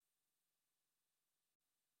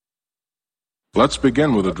Let's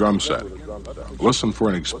begin with a drum set. Listen for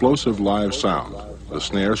an explosive live sound. The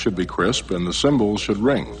snare should be crisp and the cymbals should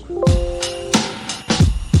ring.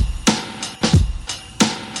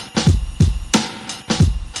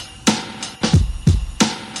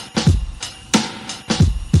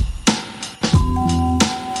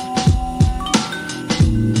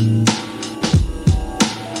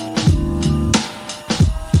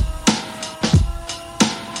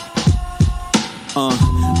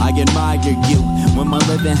 I admire you when my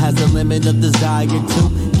living has a limit of desire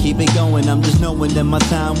to keep it going. I'm just knowing that my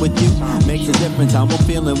time with you makes a difference. How I'm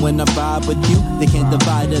feeling when I vibe with you. They can't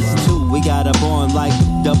divide us two. We got a bond like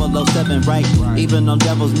 007, right? Even on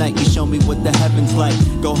Devil's Night, you show me what the heavens like.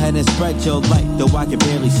 Go ahead and spread your light, though I can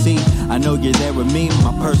barely see. I know you're there with me,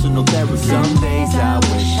 my personal therapy. Some days I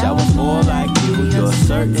wish I was more like you. Your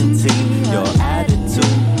certainty, your attitude.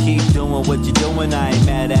 Keep doing what you're doing, I ain't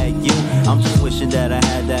mad at you. I'm just wishing that I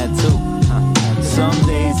had that too. Some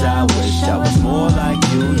days I wish I was more like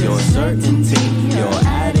you. Your certainty, your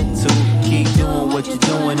attitude. Keep doing what you're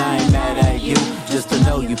doing, I ain't mad at you. Just to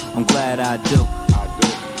know you, I'm glad I do.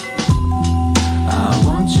 I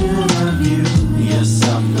want you to view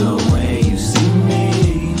yourself the way you see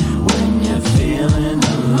me. When you're feeling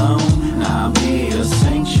alone, I'll be a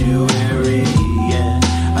sanctuary, yeah.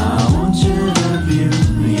 I want you to view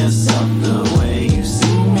yourself the way you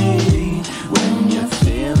see me. When you're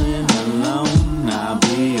feeling alone, I'll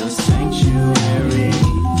be a sanctuary.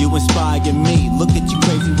 You inspire me, look at you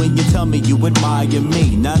crazy when you tell me you admire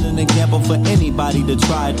me. Not an example for anybody to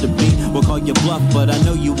try to be. We'll call you bluff, but I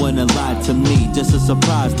know you wouldn't lie to me. Just a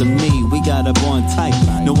surprise to me, we got a bond tight,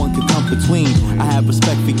 no one can come between. I have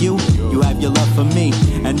respect for you, you have your love for me,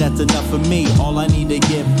 and that's enough for me. All I need to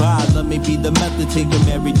get by, let me be the method to your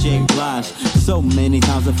Mary J. Blige. So many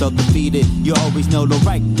times I felt defeated, you always know the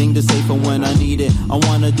right thing to say for when I need it. I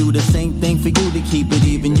wanna do the same thing for you to keep it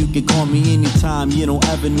even. You can call me anytime, you don't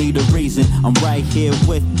ever need a reason. I'm right here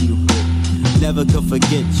with you, never could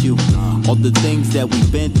forget you. All the things that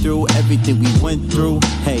we've been through, everything we went through,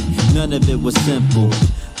 hey, none of it was simple,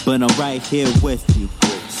 but I'm right here with you.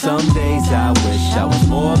 Some days I wish I was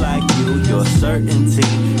more like you. Your certainty,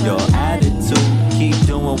 your attitude. Keep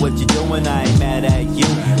doing what you're doing, I ain't mad at you.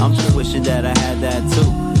 I'm just wishing that I had that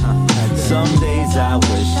too. Some days I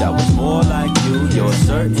wish I was more like you. Your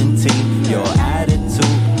certainty, your attitude.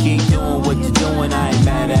 Keep doing what you're doing, I ain't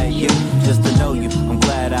mad at you. Just to know you, I'm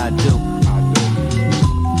glad I do.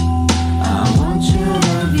 I want you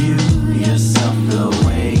to view yourself the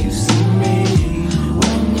way you see me.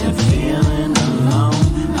 When you're feeling alone,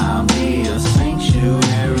 I'll be a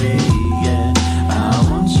sanctuary, yeah. I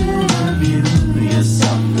want you to view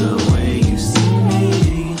yourself the way you see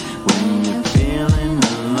me. When you're feeling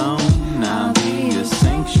alone, I'll be a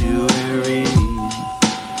sanctuary.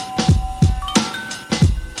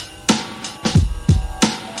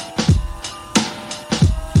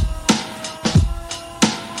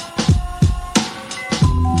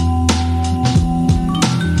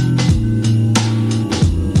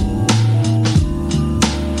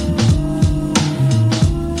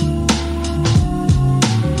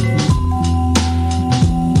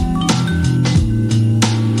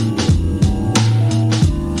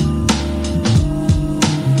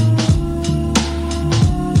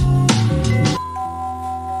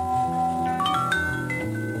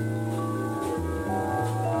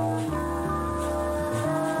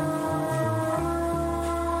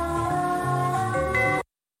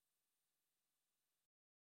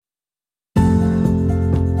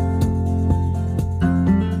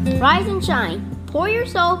 Rise and shine. Pour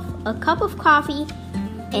yourself a cup of coffee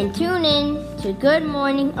and tune in to Good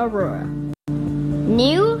Morning Aurora.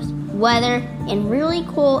 News, weather, and really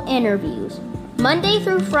cool interviews. Monday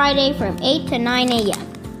through Friday from 8 to 9 a.m.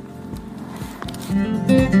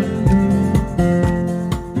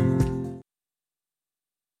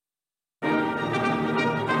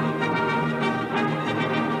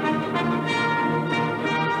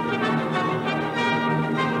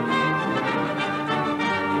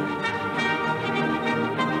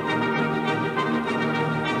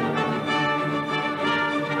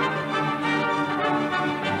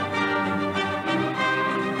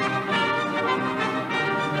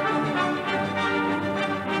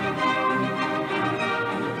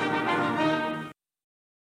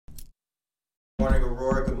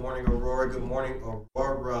 Good morning,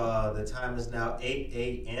 Aurora. The time is now 8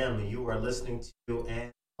 a.m. and you are listening to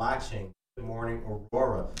and watching Good Morning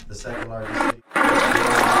Aurora, the second largest city.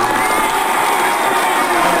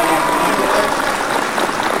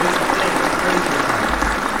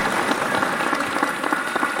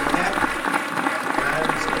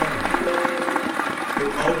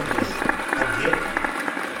 Again,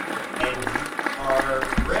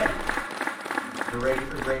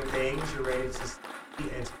 things you're ready to see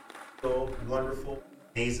and to feel wonderful,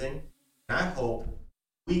 amazing. And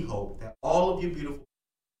we hope that all of you beautiful,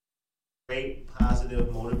 great, positive,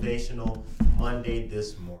 motivational Monday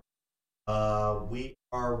this morning. We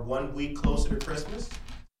are 1 week closer to Christmas,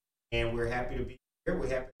 and we're happy to be here. We're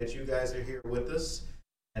happy that you guys are here with us.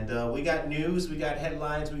 And we got news, we got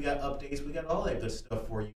headlines, we got updates, we got all that good stuff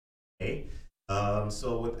for you today.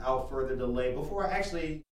 So without further delay, before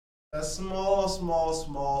a small,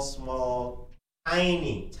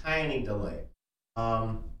 tiny delay.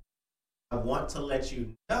 I want to let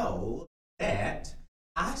you know that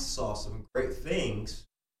I saw some great things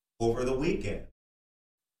over the weekend.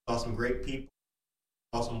 Saw some great people,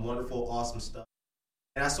 saw some wonderful, awesome stuff.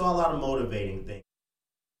 And I saw a lot of motivating things.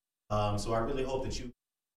 So I really hope that you have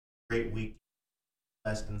a great week,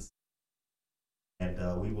 lessons, and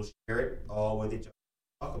we will share it all with each other.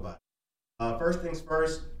 Talk about it. First things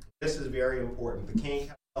first, this is very important. The Kane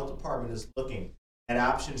County Health Department is looking at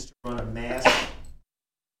options to run a mass.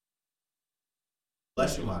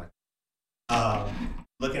 Bless you, Monica.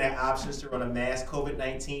 Looking at options to run a mass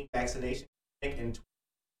COVID-19 vaccination clinic in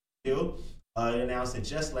 2022. It announced it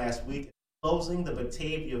just last week, closing the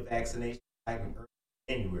Batavia vaccination back in early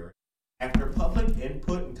January. After public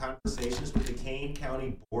input and conversations with the Kane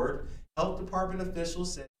County Board, Health Department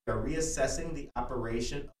officials said they are reassessing the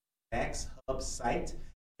operation of the Vax Hub site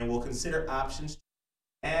and will consider options to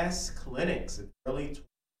mass clinics in early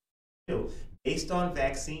 2022 based on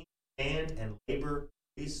vaccine demand and labor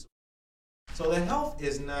resources. So the health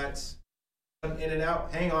is not in and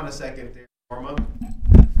out. Hang on a second there, Norma.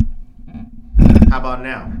 How about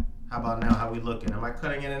now? How we looking? Am I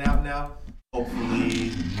cutting in and out now?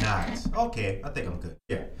 Hopefully not. Okay, I think I'm good.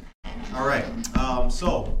 Yeah. All right.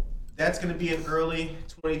 So that's going to be in early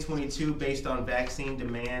 2022 based on vaccine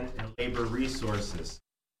demand and labor resources.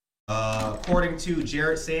 According to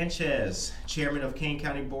Jared Sanchez, chairman of Kane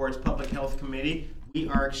County Board's Public Health Committee, we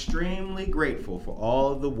are extremely grateful for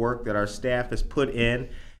all of the work that our staff has put in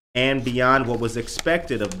and beyond what was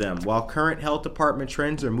expected of them. While current health department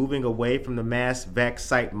trends are moving away from the mass vac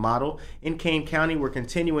site model, in Kane County, we're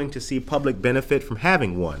continuing to see public benefit from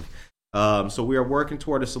having one. So we are working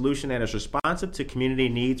toward a solution that is responsive to community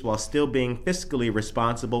needs while still being fiscally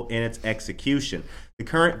responsible in its execution. The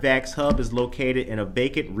current Vax Hub is located in a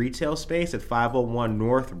vacant retail space at 501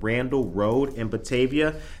 North Randall Road in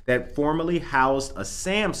Batavia that formerly housed a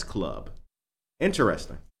Sam's Club.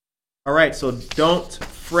 Interesting. All right, so don't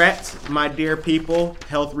fret, my dear people.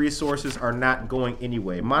 Health resources are not going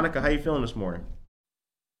anyway. Monica, how you feeling this morning?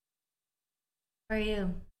 How are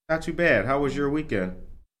you? Not too bad. How was your weekend?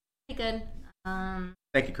 Good.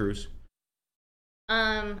 Thank you, Cruz.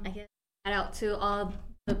 I guess shout out to all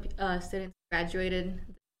the students who graduated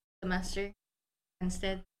this semester.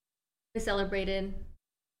 Instead, we celebrated.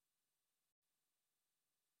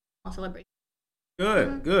 I'll celebrate.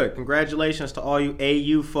 Good, good. Congratulations to all you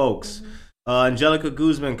AU folks. Angelica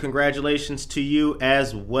Guzman, congratulations to you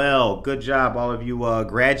as well. Good job, all of you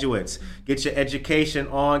graduates. Get your education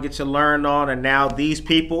on, get your learn on, and now these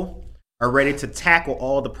people are ready to tackle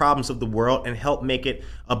all the problems of the world and help make it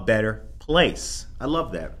a better place. I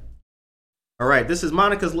love that. All right, this is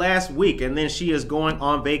Monica's last week, and then she is going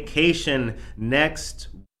on vacation next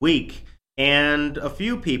week. And a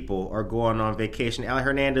few people are going on vacation. Ali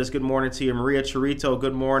Hernandez, good morning to you. Maria Chirito,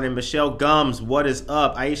 good morning. Michelle Gums, what is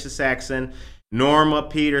up? Aisha Saxon, Norma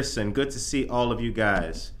Peterson, good to see all of you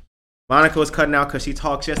guys. Monica was cutting out because she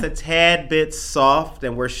talks just a tad bit soft,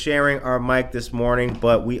 and we're sharing our mic this morning,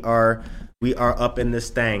 but we are up in this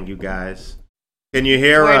thing, you guys. Can you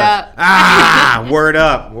hear Word us? up. Word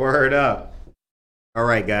up, word up. All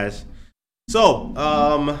right, guys. So,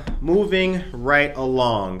 moving right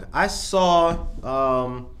along, I saw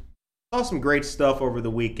some great stuff over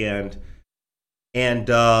the weekend, and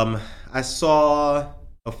I saw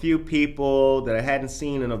a few people that I hadn't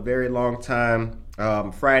seen in a very long time.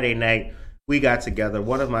 Friday night, we got together.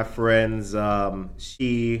 One of my friends,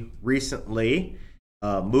 she recently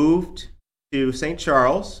moved to St.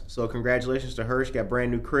 Charles, so congratulations to her. She got a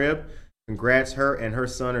brand new crib. Congrats, her and her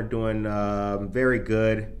son are doing very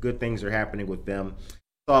good. Good things are happening with them.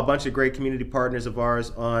 Saw a bunch of great community partners of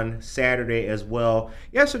ours on Saturday as well.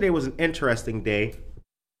 Yesterday was an interesting day.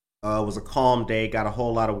 It was a calm day, got a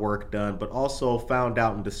whole lot of work done, but also found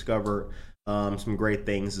out and discovered some great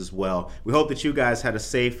things as well. We hope that you guys had a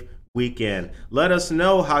safe weekend. Let us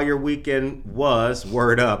know how your weekend was.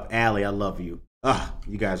 Word up. Allie, I love you.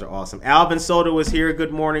 You guys are awesome. Alvin Soto is here.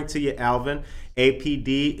 Good morning to you, Alvin.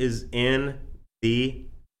 APD is in the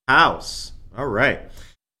house. All right.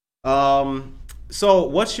 So,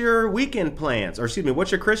 what's your weekend plans? Or, excuse me,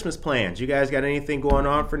 what's your Christmas plans? You guys got anything going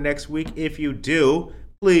on for next week? If you do,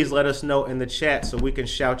 please let us know in the chat so we can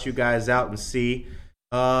shout you guys out and see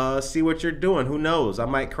what you're doing. Who knows? I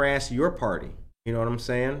might crash your party. You know what I'm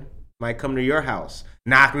saying? Might come to your house.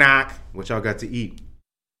 Knock, knock. What y'all got to eat?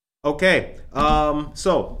 Okay.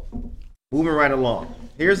 So, moving right along.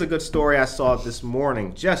 Here's a good story I saw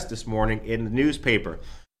just this morning in the newspaper.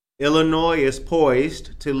 Illinois is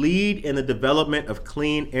poised to lead in the development of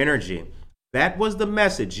clean energy. That was the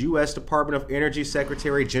message U.S. Department of Energy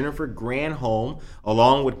Secretary Jennifer Granholm,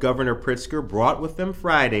 along with Governor Pritzker, brought with them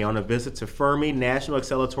Friday on a visit to Fermi National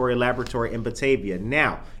Accelerator Laboratory in Batavia.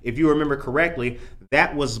 Now, if you remember correctly,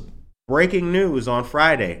 that was breaking news on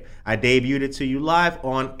Friday. I debuted it to you live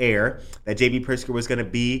on air that J.B. Pritzker was going to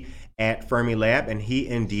be at Fermi Lab, and he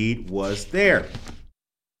indeed was there.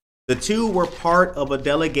 The two were part of a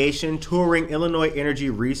delegation touring Illinois energy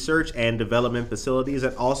research and development facilities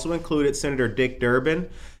that also included Senator Dick Durbin,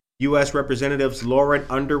 U.S. Representatives Lauren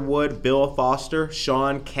Underwood, Bill Foster,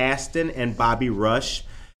 Sean Casten, and Bobby Rush.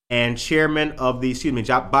 And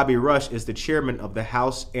Bobby Rush is the chairman of the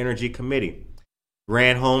House Energy Committee.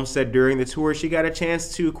 Granholm said during the tour she got a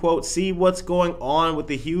chance to, quote, see what's going on with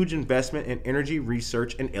the huge investment in energy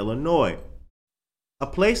research in Illinois. A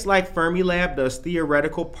place like Fermilab does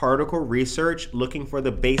theoretical particle research looking for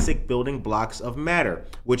the basic building blocks of matter,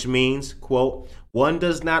 which means, quote, one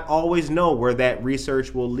does not always know where that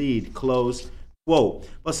research will lead, close quote.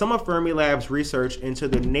 But some of Fermilab's research into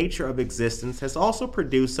the nature of existence has also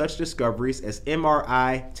produced such discoveries as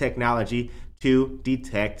MRI technology to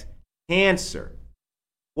detect cancer.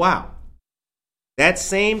 Wow. That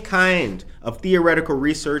same kind of theoretical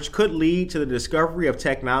research could lead to the discovery of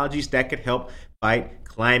technologies that could help fight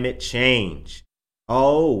climate change.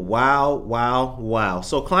 Oh, wow, wow, wow.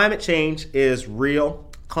 So climate change is real.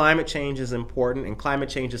 Climate change is important, and climate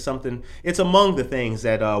change is something, it's among the things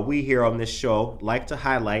that we here on this show like to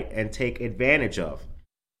highlight and take advantage of.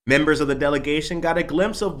 Members of the delegation got a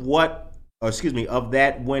glimpse of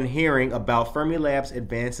that when hearing about Fermilab's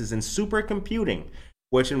advances in supercomputing,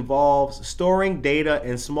 which involves storing data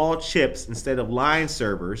in small chips instead of line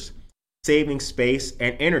servers, saving space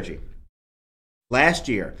and energy. Last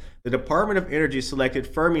year, the Department of Energy selected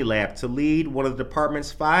Fermilab to lead one of the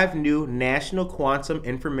department's 5 new National Quantum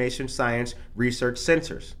Information Science Research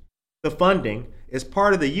Centers. The funding is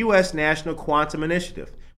part of the U.S. National Quantum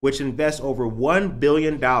Initiative, which invests over $1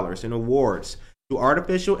 billion in awards to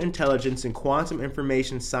artificial intelligence and quantum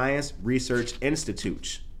information science research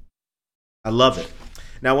institutes. I love it.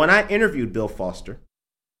 Now, when I interviewed Bill Foster,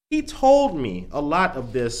 he told me a lot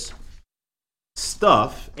of this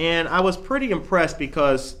stuff, and I was pretty impressed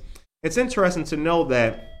because it's interesting to know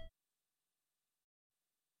that.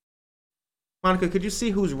 Monica, could you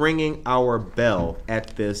see who's ringing our bell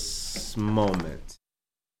at this moment?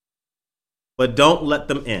 But don't let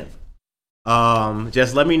them in.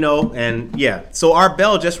 Just let me know. And yeah, so our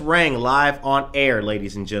bell just rang live on air,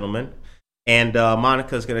 ladies and gentlemen. And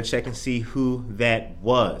Monica's going to check and see who that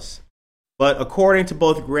was. But according to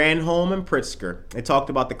both Granholm and Pritzker, they talked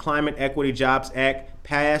about the Climate Equity Jobs Act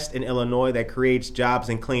passed in Illinois that creates jobs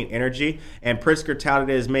in clean energy. And Pritzker touted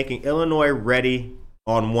it as making Illinois ready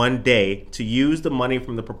on one day to use the money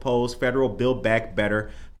from the proposed federal Build Back Better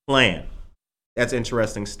plan. That's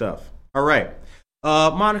interesting stuff. All right.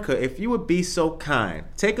 Monica, if you would be so kind,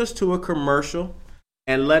 take us to a commercial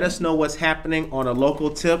and let us know what's happening on a local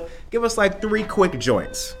tip. Give us like 3 quick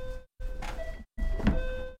joints.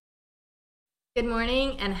 Good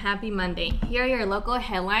morning and happy Monday. Here are your local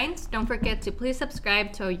headlines. Don't forget to please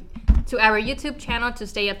subscribe to our YouTube channel to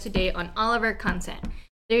stay up to date on all of our content.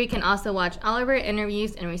 There you can also watch all of our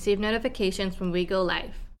interviews and receive notifications when we go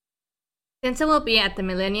live. Tinsa will be at the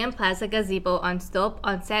Millennium Plaza Gazebo on Stope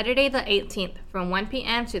on Saturday the 18th from 1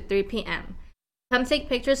 p.m. to 3 p.m. Come take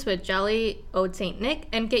pictures with Jolly Old St. Nick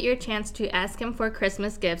and get your chance to ask him for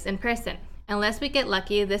Christmas gifts in person. Unless we get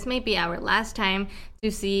lucky, this may be our last time to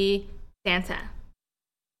see Santa.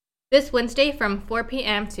 This Wednesday from 4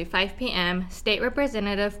 p.m. to 5 p.m., State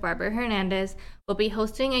Representative Barbara Hernandez will be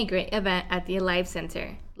hosting a great event at the Alive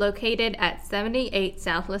Center, located at 78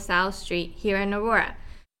 South LaSalle Street here in Aurora.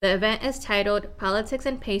 The event is titled Politics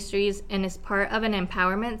and Pastries and is part of an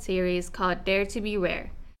empowerment series called Dare to be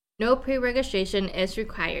Rare. No pre-registration is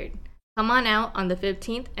required. Come on out on the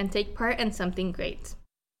 15th and take part in something great.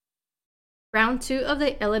 Round 2 of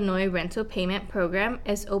the Illinois Rental Payment Program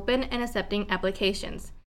is open and accepting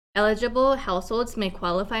applications. Eligible households may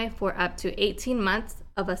qualify for up to 18 months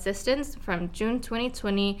of assistance from June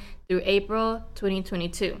 2020 through April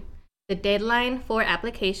 2022. The deadline for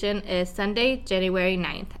application is Sunday, January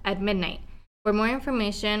 9th at midnight. For more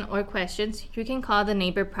information or questions, you can call the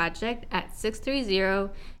Neighbor Project at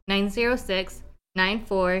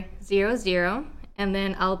 630-906-9400, and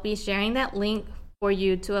then I'll be sharing that link for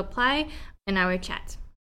you to apply in our chat.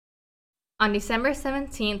 On December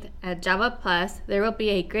 17th at Java Plus, there will be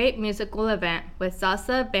a great musical event with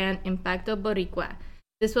salsa band Impacto Boricua.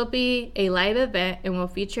 This will be a live event and will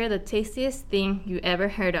feature the tastiest thing you ever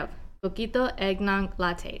heard of, Coquito Eggnog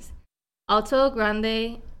Lattes. Alto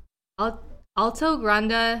Grande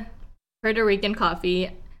Puerto Rican coffee,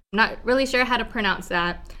 I'm not really sure how to pronounce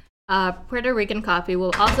that, Puerto Rican coffee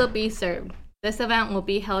will also be served. This event will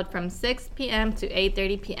be held from 6 p.m. to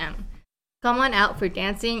 8:30 p.m. Come on out for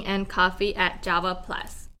dancing and coffee at Java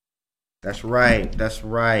Plus. That's right.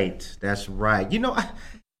 You know,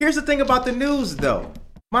 here's the thing about the news, though.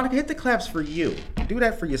 Monica, hit the claps for you. Do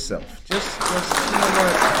that for yourself. Just you know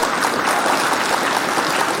what?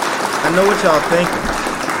 I know what y'all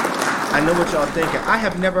thinking. I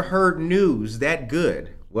have never heard news that good.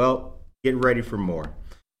 Well, get ready for more.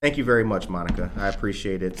 Thank you very much, Monica. I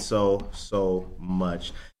appreciate it so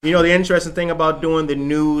much. You know, the interesting thing about doing the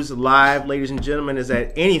news live, ladies and gentlemen, is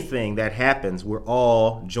that anything that happens, we're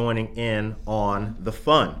all joining in on the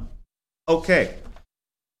fun. Okay.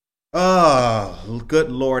 Oh,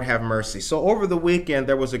 good Lord have mercy. So over the weekend,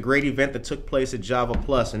 there was a great event that took place at Java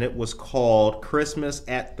Plus, and it was called Christmas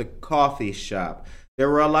at the Coffee Shop. There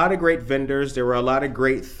were a lot of great vendors. There were a lot of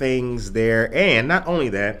great things there. And not only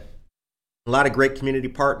that, a lot of great community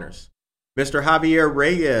partners. Mr. Javier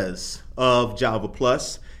Reyes of Java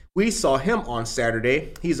Plus, we saw him on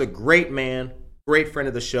Saturday. He's a great man, great friend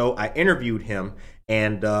of the show. I interviewed him,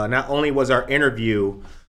 and not only was our interview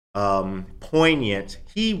poignant,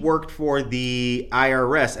 he worked for the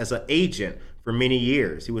IRS as an agent for many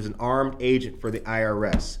years. He was an armed agent for the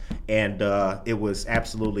IRS, and it was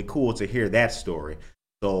absolutely cool to hear that story.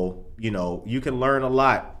 So, you know, you can learn a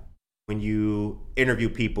lot when you interview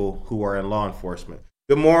people who are in law enforcement.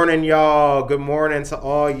 Good morning, y'all. Good morning to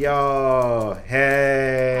all y'all.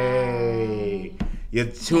 Hey. You're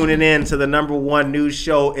tuning in to the #1 news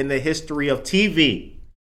show in the history of TV.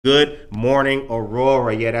 Good Morning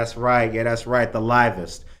Aurora. Yeah, that's right. The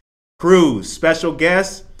livest. Cruz, special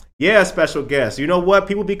guest? Yeah, special guest. You know what?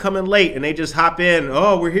 People be coming late and they just hop in.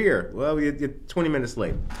 Oh, we're here. Well, you're 20 minutes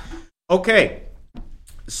late. Okay.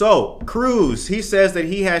 So, Cruz, he says that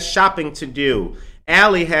he has shopping to do.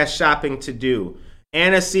 Allie has shopping to do.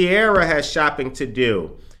 Anna Sierra has shopping to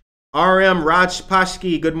do. RM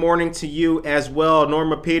Rajpashki, good morning to you as well.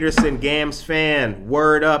 Norma Peterson, Gams fan.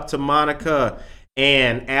 Word up to Monica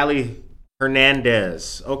and Ali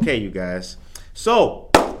Hernandez. Okay, you guys.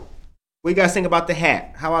 So, what you guys think about the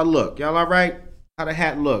hat? How I look? Y'all all right? How the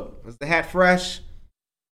hat look? Is the hat fresh?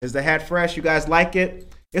 You guys like it?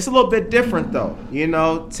 It's a little bit different, though. You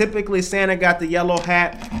know, typically Santa got the yellow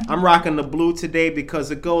hat. I'm rocking the blue today because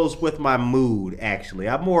it goes with my mood, actually.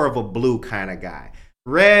 I'm more of a blue kind of guy.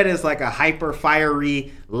 Red is like a hyper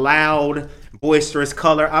fiery, loud, boisterous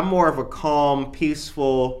color. I'm more of a calm,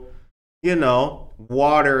 peaceful, you know,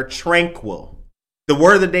 water, tranquil. The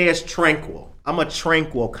word of the day is tranquil. I'm a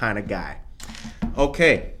tranquil kind of guy.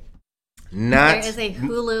 Okay. There is a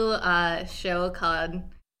Hulu show called,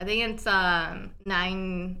 I think it's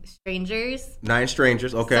 9 Strangers. 9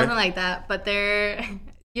 Strangers, okay. Something like that. But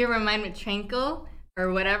you remind me of Tranquil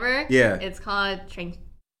or whatever. Yeah. It's called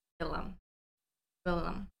Tranquillum.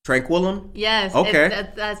 Tranquillum? Yes. Okay.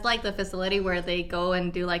 That's like the facility where they go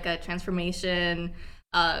and do like a transformation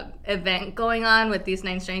event going on with these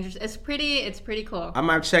 9 strangers. It's pretty cool. I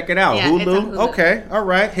might check it out. Yeah, Hulu? it's on Hulu. Okay. All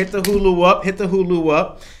right. Hit the Hulu up.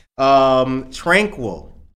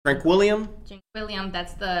 Tranquillium? Tranquillium,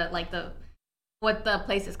 that's what the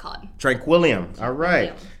place is called. Tranquillium. All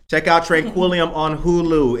right. Check out Tranquillium on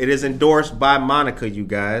Hulu. It is endorsed by Monica, you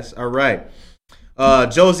guys. All right.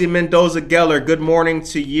 Josie Mendoza Geller, good morning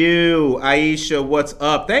to you. Aisha, what's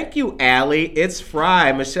up? Thank you, Allie. It's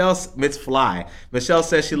Fly. It's Fly. Michelle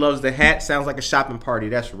says she loves the hat. Sounds like a shopping party.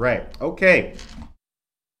 That's right. Okay.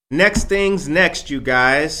 Next things next, you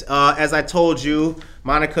guys. As I told you,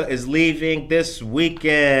 Monica is leaving this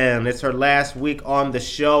weekend. It's her last week on the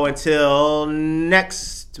show until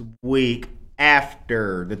next week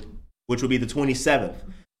which will be the 27th.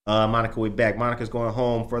 Monica will be back. Monica's going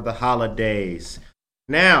home for the holidays.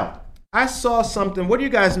 Now, I saw something. What do you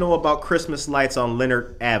guys know about Christmas lights on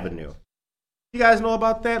Leonard Avenue? You guys know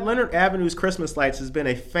about that? Leonard Avenue's Christmas lights has been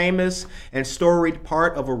a famous and storied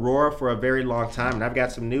part of Aurora for a very long time, and I've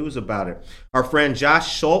got some news about it. Our friend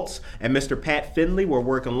Josh Schultz and Mr. Pat Finley were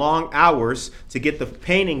working long hours to get the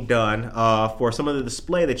painting done for some of the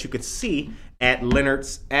display that you could see at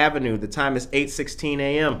Leonard's Avenue. The time is 8:16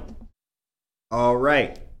 a.m. All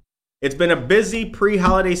right. It's been a busy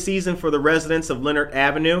pre-holiday season for the residents of Leonard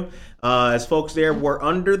Avenue, as folks there were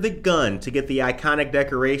under the gun to get the iconic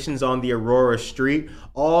decorations on the Aurora Street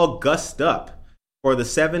all gussed up for the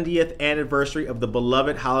 70th anniversary of the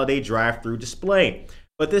beloved holiday drive-through display.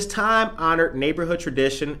 But this time-honored neighborhood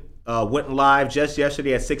tradition went live just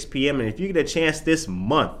yesterday at 6 p.m. And if you get a chance this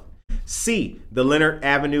month, see the Leonard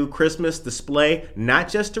Avenue Christmas display, not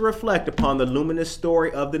just to reflect upon the luminous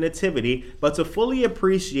story of the Nativity, but to fully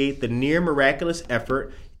appreciate the near miraculous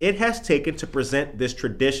effort it has taken to present this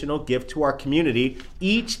traditional gift to our community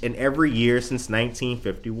each and every year since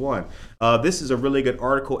 1951. This is a really good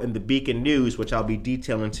article in the Beacon News, which I'll be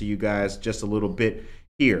detailing to you guys just a little bit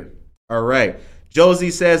here. All right. Josie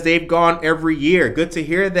says they've gone every year. Good to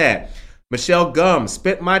hear that. Michelle Gum,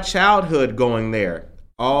 spent my childhood going there.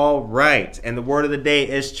 All right. And the word of the day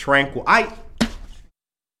is tranquil. God,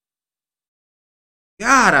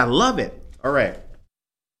 I love it. All right.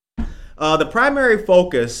 The primary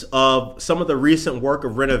focus of some of the recent work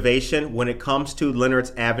of renovation when it comes to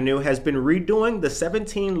Leonard's Avenue has been redoing the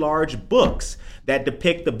 17 large books that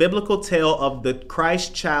depict the biblical tale of the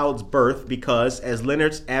Christ child's birth because, as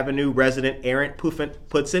Leonard's Avenue resident Aaron Puffin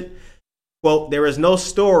puts it, quote, there is no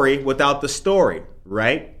story without the story,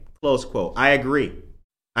 right? Close quote. I agree.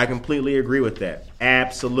 I completely agree with that.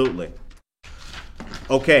 Absolutely.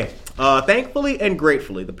 Okay. Thankfully and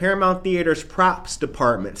gratefully, the Paramount Theater's props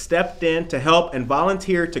department stepped in to help and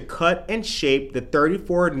volunteered to cut and shape the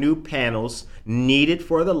 34 new panels needed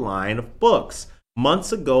for the line of books.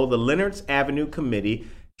 Months ago, the Leonard's Avenue Committee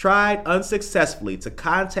tried unsuccessfully to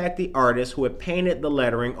contact the artist who had painted the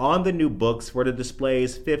lettering on the new books for the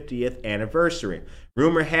display's 50th anniversary.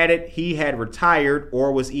 Rumor had it he had retired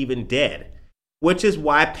or was even dead, which is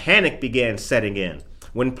why panic began setting in.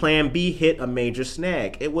 When Plan B hit a major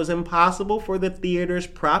snag, it was impossible for the theater's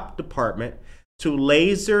prop department to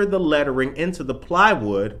laser the lettering into the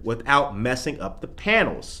plywood without messing up the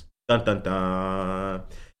panels. Dun dun dun.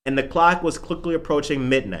 And the clock was quickly approaching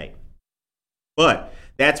midnight. But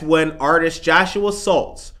that's when artist Joshua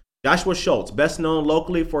Schultz, best known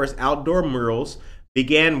locally for his outdoor murals,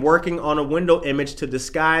 began working on a window image to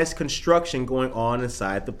disguise construction going on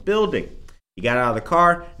inside the building. He got out of the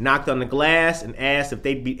car, knocked on the glass, and asked if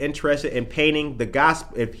they'd be interested in painting the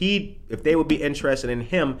gospel. If they would be interested in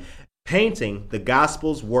him painting the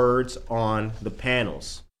gospel's words on the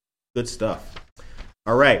panels. Good stuff.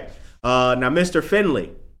 All right. Now, Mr.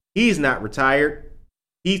 Finley, he's not retired.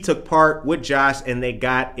 He took part with Josh, and they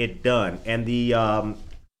got it done. And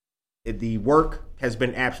the work has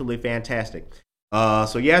been absolutely fantastic.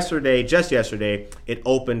 So just yesterday, it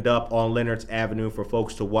opened up on Leonard's Avenue for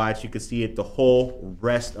folks to watch. You can see it the whole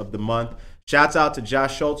rest of the month. Shouts out to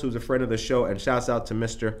Josh Schultz, who's a friend of the show, and shouts out to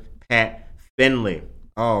Mr. Pat Finley.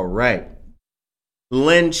 All right.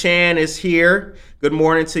 Lynn Chan is here. Good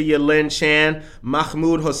morning to you, Lynn Chan.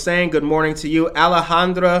 Mahmoud Hossein, good morning to you.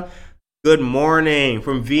 Alejandra, good morning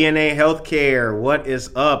from VNA Healthcare. What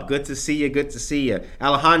is up? Good to see you. Good to see you.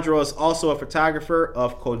 Alejandro is also a photographer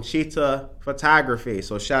of Conchita Photography,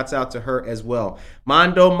 so shouts out to her as well.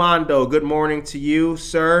 Mondo, good morning to you,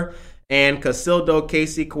 sir. And Casildo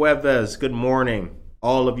Casey Cuevas, good morning.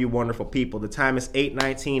 All of you wonderful people. The time is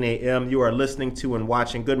 8:19 a.m. You are listening to and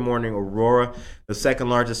watching Good Morning Aurora, the second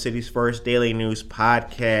largest city's first daily news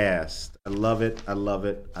podcast. I love it. I love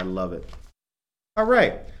it. I love it. All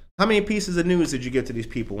right. How many pieces of news did you give to these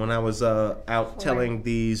people when I was out 4. telling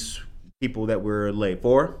these people that we're late?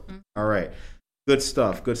 4? Mm-hmm. All right. Good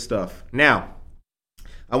stuff. Good stuff. Now,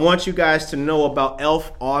 I want you guys to know about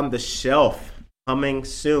Elf on the Shelf coming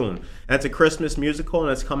soon. That's a Christmas musical,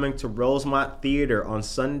 and it's coming to Rosemont Theater on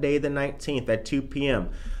Sunday the 19th at 2 p.m.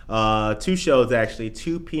 2 shows, actually,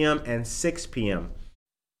 2 p.m. and 6 p.m.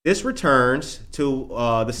 This returns to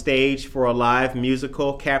the stage for a live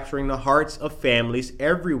musical capturing the hearts of families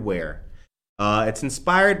everywhere. It's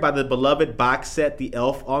inspired by the beloved box set, The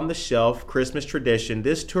Elf on the Shelf Christmas Tradition.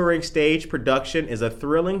 This touring stage production is a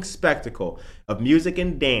thrilling spectacle of music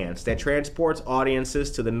and dance that transports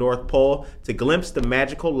audiences to the North Pole to glimpse the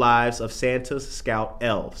magical lives of Santa's scout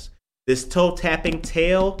elves. This toe-tapping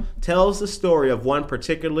tale tells the story of one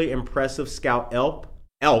particularly impressive scout elf,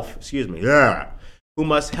 who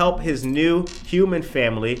must help his new human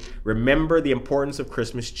family remember the importance of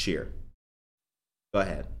Christmas cheer. Go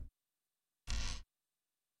ahead.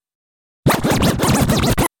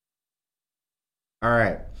 All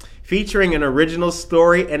right. Featuring an original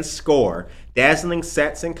story and score, dazzling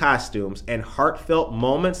sets and costumes, and heartfelt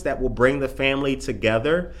moments that will bring the family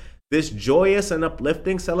together, this joyous and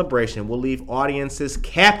uplifting celebration will leave audiences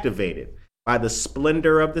captivated by the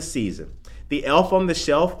splendor of the season. The Elf on the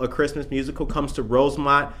Shelf, a Christmas musical, comes to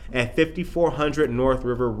Rosemont at 5400 North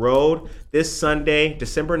River Road this Sunday,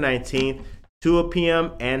 December 19th, 2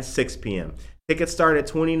 p.m. and 6 p.m. Tickets start at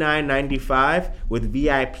 $29.95 with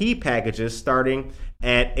VIP packages starting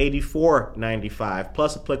at $84.95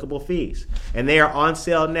 plus applicable fees. And they are on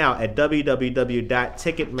sale now at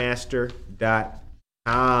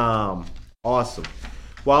www.ticketmaster.com. Awesome.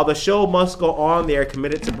 While the show must go on, they are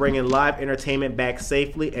committed to bringing live entertainment back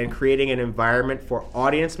safely and creating an environment for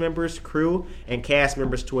audience members, crew, and cast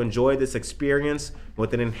members to enjoy this experience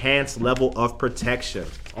with an enhanced level of protection.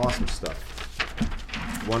 Awesome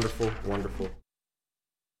stuff. Wonderful, wonderful.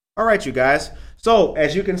 All right, you guys. So,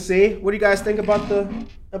 as you can see, what do you guys think about the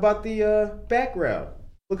background?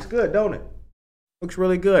 Looks good, don't it? Looks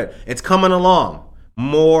really good. It's coming along.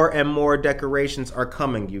 More and more decorations are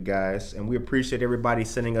coming, you guys, and we appreciate everybody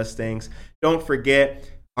sending us things. Don't forget,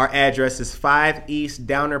 our address is 5 East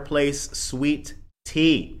Downer Place, Suite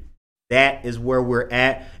T. That is where we're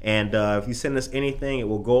at, and if you send us anything, it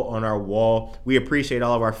will go on our wall. We appreciate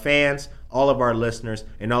all of our fans, all of our listeners,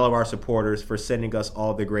 and all of our supporters for sending us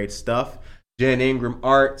all the great stuff. Jen Ingram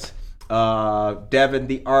Art, Devin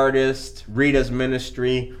the Artist, Rita's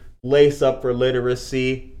Ministry, Lace Up for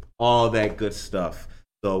Literacy, all that good stuff.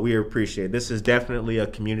 So we appreciate it. This is definitely a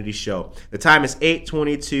community show. The time is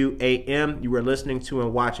 8:22 a.m. You are listening to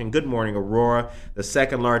and watching Good Morning Aurora, the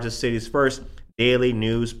second largest city's first daily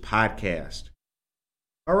news podcast.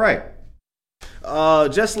 All right.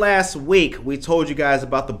 Just last week, we told you guys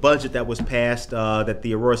about the budget that was passed, that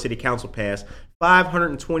the Aurora City Council passed.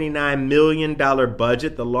 $529 million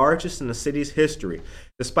budget, the largest in the city's history.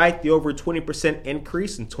 Despite the over 20%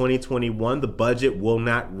 increase in 2021, the budget will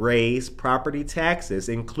not raise property taxes,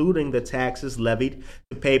 including the taxes levied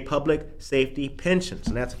to pay public safety pensions.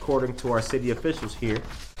 And that's according to our city officials here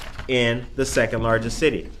in the second largest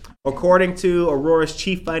city. According to Aurora's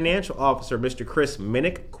chief financial officer, Mr. Chris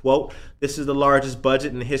Minnick, quote, "This is the largest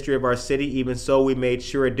budget in the history of our city. Even so, we made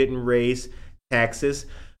sure it didn't raise taxes."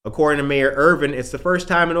 According to Mayor Irvin, it's the first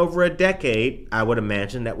time in over a decade, I would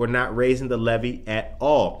imagine, that we're not raising the levy at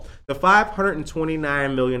all. The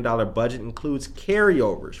 $529 million budget includes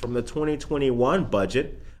carryovers from the 2021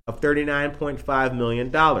 budget of $39.5 million.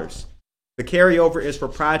 The carryover is for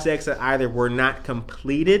projects that either were not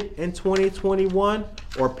completed in 2021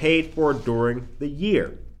 or paid for during the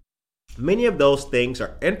year. Many of those things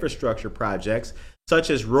are infrastructure projects, such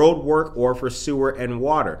as road work or for sewer and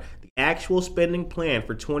water. The actual spending plan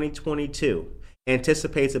for 2022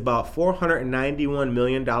 anticipates about $491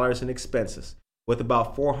 million in expenses, with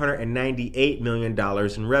about $498 million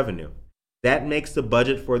in revenue. That makes the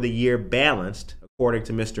budget for the year balanced, according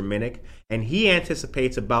to Mr. Minnick, and he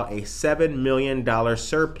anticipates about a $7 million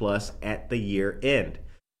surplus at the year end.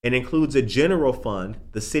 It includes a general fund,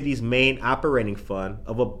 the city's main operating fund,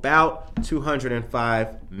 of about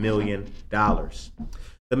 $205 million.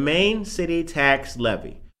 The main city tax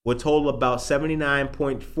levy would total about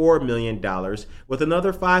 $79.4 million, with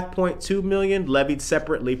another $5.2 million levied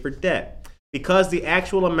separately for debt. Because the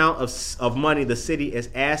actual amount of money the city is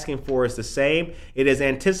asking for is the same, it is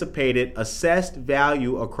anticipated assessed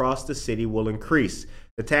value across the city will increase.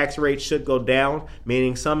 The tax rate should go down,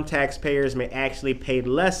 meaning some taxpayers may actually pay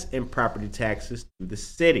less in property taxes to the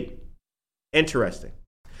city. Interesting.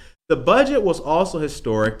 The budget was also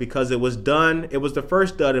historic because it was the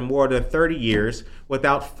first done in more than 30 years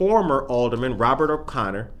without former Alderman Robert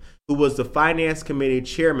O'Connor, who was the Finance Committee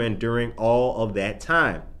chairman during all of that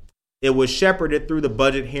time. It was shepherded through the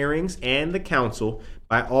budget hearings and the council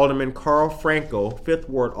by Alderman Carl Franco, 5th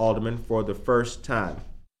Ward Alderman, for the first time.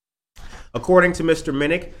 According to Mr.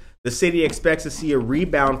 Minnick, the city expects to see a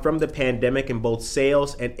rebound from the pandemic in both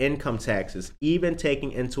sales and income taxes, even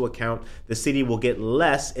taking into account the city will get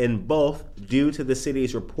less in both due to the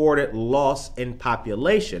city's reported loss in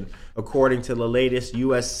population, according to the latest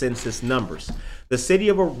U.S. Census numbers. The city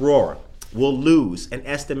of Aurora will lose an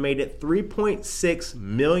estimated $3.6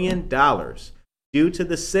 million due to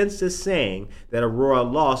the census saying that Aurora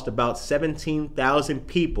lost about 17,000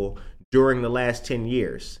 people during the last 10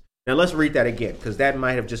 years. Now let's read that again, because that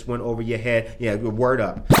might have just went over your head. Yeah, word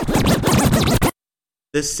up.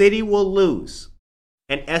 The city will lose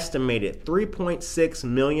an estimated $3.6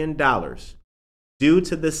 million due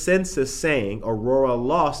to the census saying Aurora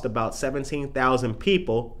lost about 17,000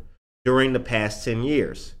 people during the past 10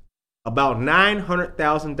 years. About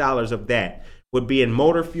 $900,000 of that would be in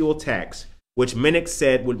motor fuel tax, which Minnick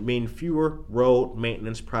said would mean fewer road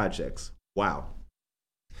maintenance projects. Wow.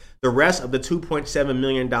 The rest of the $2.7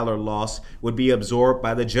 million loss would be absorbed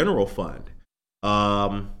by the general fund.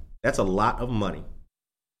 That's a lot of money.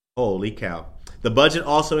 Holy cow. The budget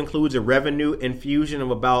also includes a revenue infusion of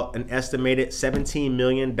about an estimated $17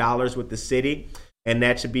 million with the city, and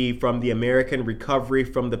that should be from the American Recovery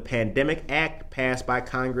from the Pandemic Act passed by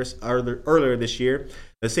Congress earlier this year.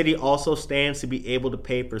 The city also stands to be able to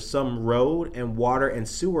pay for some road and water and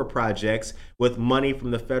sewer projects with money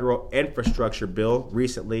from the federal infrastructure bill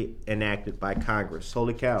recently enacted by Congress.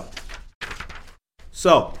 Holy cow.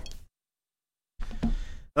 So,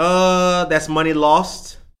 that's money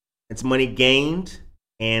lost. It's money gained.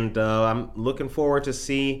 And I'm looking forward to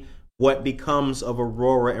see what becomes of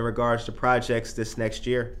Aurora in regards to projects this next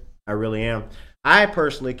year. I really am. I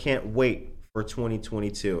personally can't wait for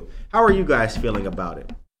 2022. How are you guys feeling about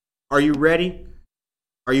it? Are you ready?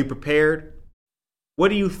 Are you prepared? What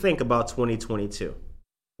do you think about 2022?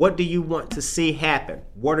 What do you want to see happen?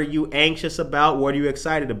 What are you anxious about? What are you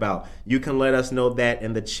excited about? You can let us know that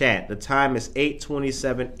in the chat. The time is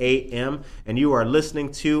 8:27 a.m. and you are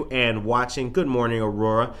listening to and watching Good Morning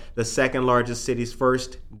Aurora, the second largest city's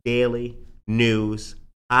first daily news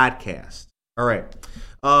podcast. All right.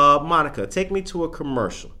 Monica, take me to a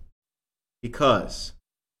commercial because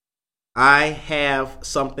I have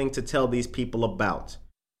something to tell these people about.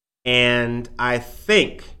 And I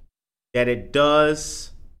think that it does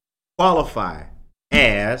qualify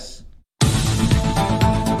as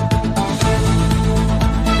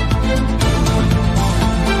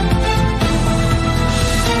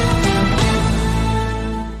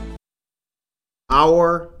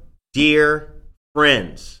our dear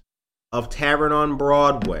friends of Tavern on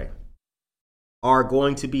Broadway are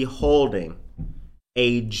going to be holding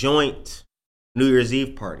a joint New Year's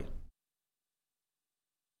Eve party.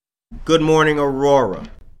 Good Morning Aurora,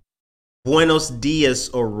 Buenos Dias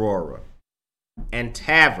Aurora, and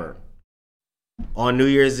Tavern on New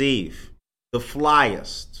Year's Eve. The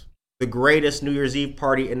flyest, the greatest New Year's Eve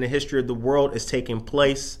party in the history of the world is taking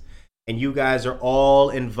place, and you guys are all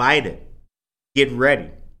invited. Get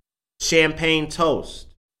ready. Champagne toast,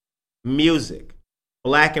 music,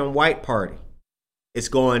 black and white party. It's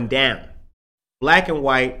going down. Black and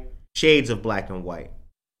white, shades of black and white,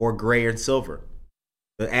 or gray and silver.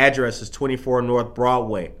 The address is 24 North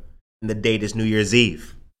Broadway, and the date is New Year's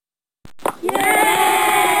Eve. Yay!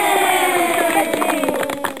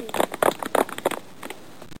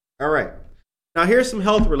 All right. Now here's some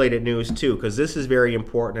health-related news, too, because this is very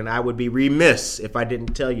important, and I would be remiss if I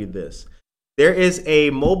didn't tell you this. There is a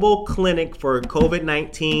mobile clinic for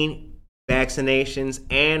COVID-19 vaccinations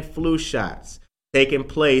and flu shots taking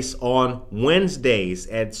place on Wednesdays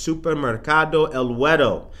at Supermercado El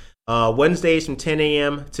Huerto. Wednesdays from 10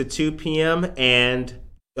 a.m. to 2 p.m. and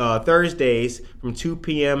Thursdays from 2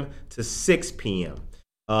 p.m. to 6 p.m.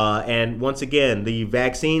 And once again, the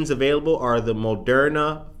vaccines available are the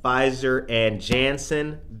Moderna, Pfizer, and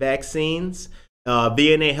Janssen vaccines.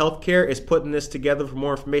 VNA Healthcare is putting this together. For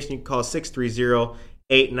more information, you can call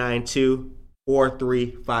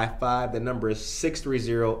 630-892-4355. The number is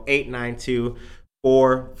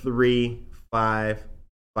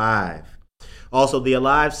 630-892-4355. Also, the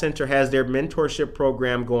Alive Center has their mentorship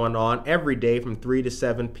program going on every day from 3 to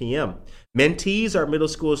 7 p.m. Mentees are middle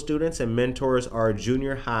school students and mentors are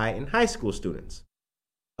junior high and high school students.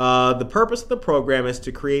 The purpose of the program is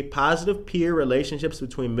to create positive peer relationships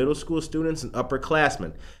between middle school students and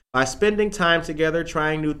upperclassmen. By spending time together,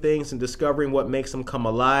 trying new things, and discovering what makes them come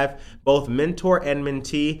alive, both mentor and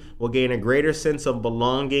mentee will gain a greater sense of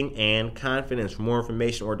belonging and confidence. For more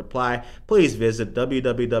information or to apply, please visit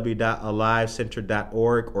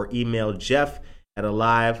www.alivecenter.org or email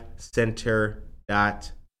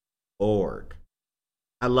jeff@alivecenter.org.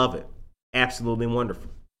 I love it. Absolutely wonderful.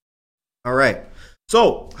 All right.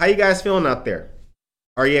 So, how you guys feeling out there?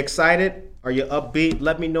 Are you excited? Are you upbeat?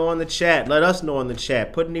 Let me know in the chat. Let us know in the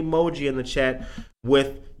chat. Put an emoji in the chat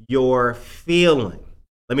with your feeling.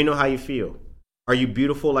 Let me know how you feel. Are you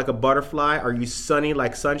beautiful like a butterfly? Are you sunny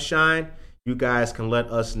like sunshine? You guys can let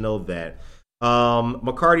us know that.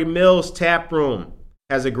 McCarty Mills Tap Room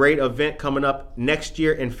has a great event coming up next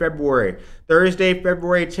year in February. Thursday,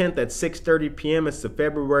 February 10th at 6:30 p.m. It's the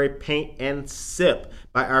February Paint and Sip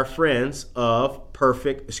by our friends of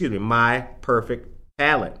My Perfect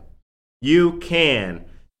Palette. You can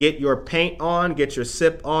get your paint on, get your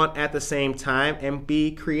sip on at the same time, and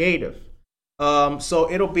be creative. So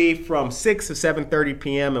it'll be from 6 to 7:30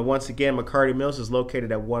 p.m. And once again, McCarty Mills is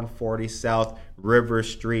located at 140 South River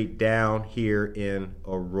Street down here in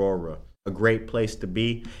Aurora. A great place to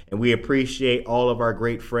be. And we appreciate all of our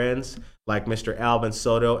great friends like Mr. Alvin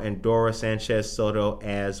Soto and Dora Sanchez Soto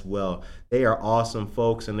as well. They are awesome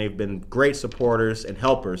folks, and they've been great supporters and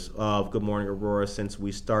helpers of Good Morning Aurora since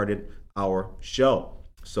we started our show.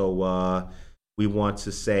 So we want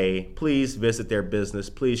to say, please visit their business.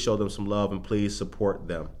 Please show them some love and please support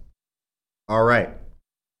them. All right.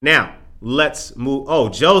 Now, let's move. Oh,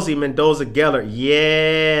 Josie Mendoza Geller.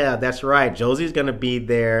 Yeah, that's right. Josie's going to be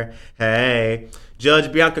there. Hey.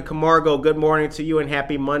 Judge Bianca Camargo, good morning to you and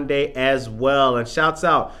happy Monday as well. And shouts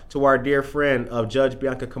out to our dear friend of Judge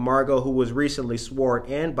Bianca Camargo, who was recently sworn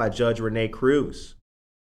in by Judge Renee Cruz.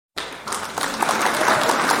 All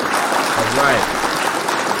right.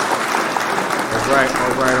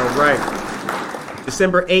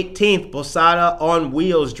 December 18th, Posada on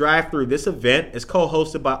Wheels drive-thru. This event is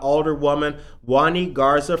co-hosted by Alderwoman Wani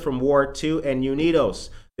Garza from Ward 2 and Unidos.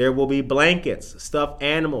 There will be blankets, stuffed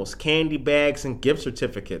animals, candy bags, and gift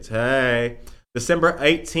certificates. Hey. December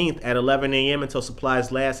 18th at 11 a.m. until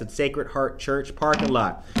supplies last at Sacred Heart Church parking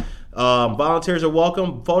lot. Volunteers are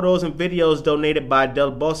welcome. Photos and videos donated by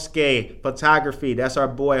Del Bosque Photography. That's our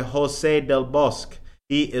boy Jose Del Bosque.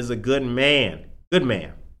 He is a good man. Good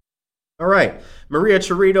man. All right. Maria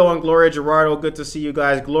Chirito and Gloria Gerardo, good to see you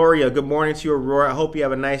guys. Gloria, good morning to you, Aurora. I hope you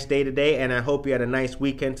have a nice day today, and I hope you had a nice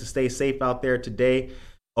weekend to stay safe out there today.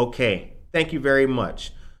 Okay, thank you very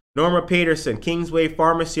much. Norma Peterson, Kingsway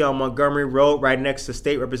Pharmacy on Montgomery Road, right next to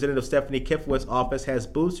State Representative Stephanie Kifowitz's office, has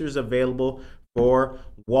boosters available for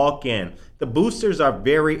walk-in. The boosters are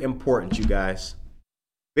very important, you guys.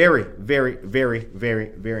 Very, very, very,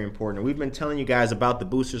 very, very important. We've been telling you guys about the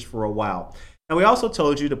boosters for a while. And we also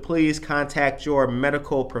told you to please contact your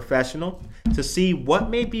medical professional to see what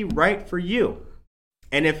may be right for you.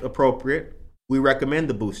 And if appropriate, we recommend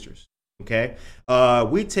the boosters. Okay,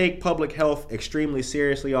 we take public health extremely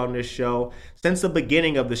seriously on this show since the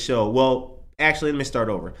beginning of the show. Well, actually, let me start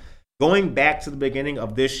over. Going back to the beginning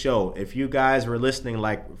of this show, if you guys were listening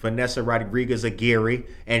like Vanessa Rodriguez-Aguirre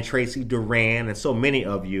and Tracy Duran and so many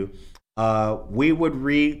of you, we would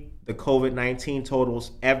read the COVID-19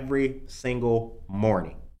 totals every single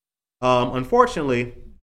morning. Unfortunately,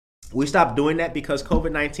 we stopped doing that because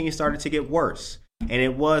COVID-19 started to get worse. And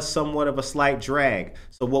it was somewhat of a slight drag.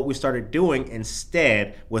 So what we started doing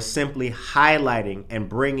instead was simply highlighting and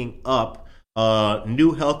bringing up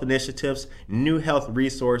new health initiatives, new health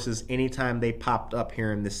resources anytime they popped up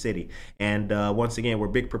here in the city. And once again, we're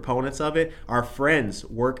big proponents of it. Our friends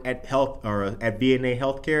work at health or at VNA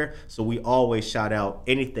Healthcare, so we always shout out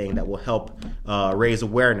anything that will help raise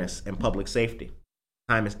awareness and public safety.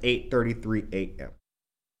 Time is 8:33 a.m.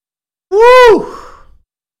 Woo!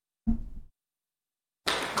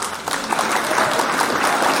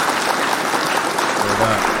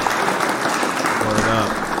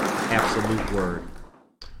 Absolute word.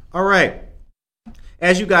 All right.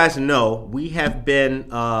 As you guys know, we've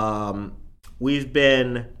been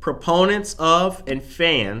proponents of and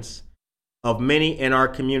fans of many in our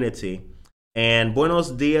community. And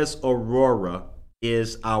Buenos Dias Aurora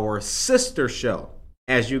is our sister show,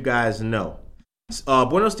 as you guys know.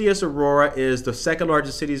 Buenos Dias Aurora is the second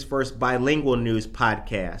largest city's first bilingual news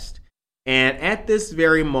podcast. And at this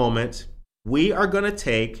very moment, we are going to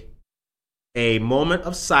take a moment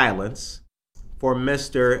of silence for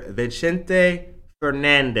Mr. Vicente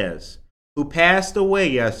Fernandez, who passed away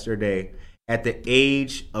yesterday at the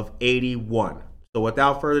age of 81. So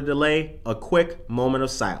without further delay, a quick moment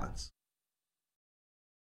of silence.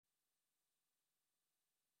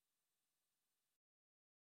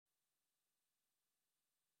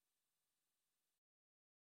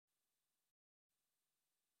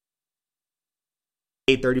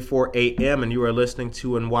 .34 a.m. and you are listening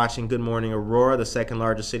to and watching Good Morning Aurora, the second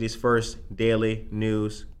largest city's first daily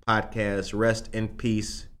news podcast. Rest in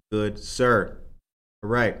peace, good sir. All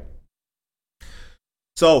right.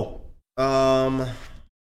 So, I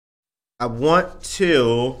want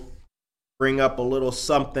to bring up a little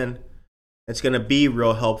something that's going to be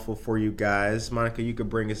real helpful for you guys. Monica, you could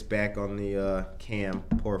bring us back on the cam,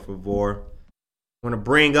 por favor. I want to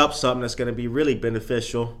bring up something that's going to be really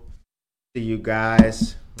beneficial to you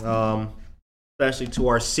guys, especially to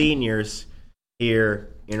our seniors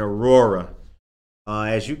here in Aurora.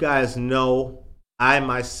 As you guys know, I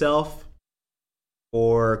myself,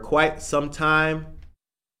 for quite some time,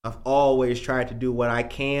 I've always tried to do what I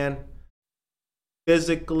can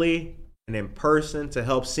physically and in person to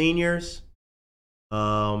help seniors.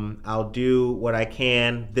 I'll do what I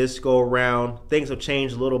can this go around. Things have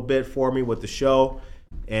changed a little bit for me with the show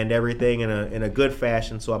and everything in a good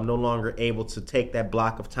fashion, so I'm no longer able to take that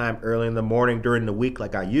block of time early in the morning during the week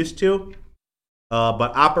like I used to.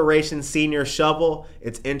 But Operation Senior Shovel,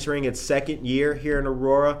 it's entering its second year here in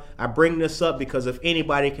Aurora. I bring this up because if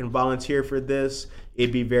anybody can volunteer for this,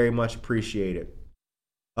 it'd be very much appreciated.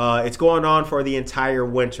 It's going on for the entire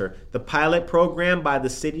winter. The pilot program by the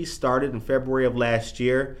city started in February of last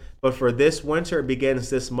year, but for this winter, it begins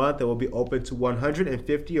this month. It will be open to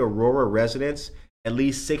 150 Aurora residents, at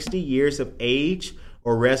least 60 years of age,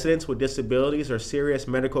 or residents with disabilities or serious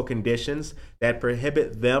medical conditions that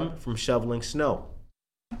prohibit them from shoveling snow.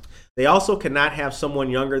 They also cannot have someone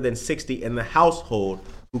younger than 60 in the household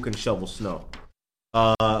who can shovel snow.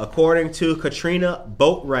 According to Katrina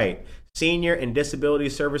Boatwright, Senior and Disability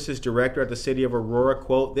Services Director at the City of Aurora,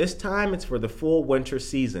 quote, "This time it's for the full winter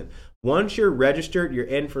season. Once you're registered, you're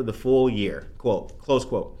in for the full year," quote, close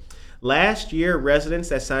quote. Last year, residents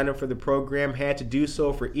that signed up for the program had to do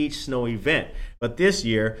so for each snow event. But this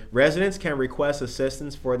year, residents can request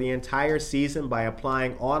assistance for the entire season by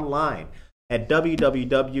applying online at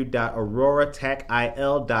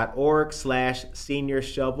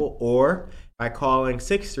www.auroratechil.org/seniorshovel or by calling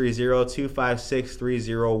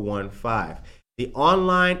 630-256-3015. The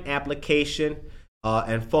online application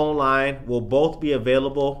and phone line will both be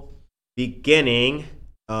available beginning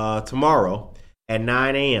tomorrow at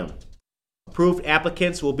 9 a.m. Approved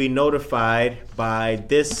applicants will be notified by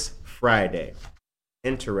this Friday.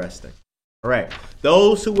 Interesting. All right.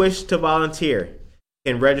 Those who wish to volunteer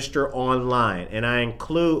can register online, and I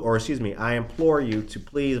implore you to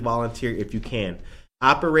please volunteer if you can.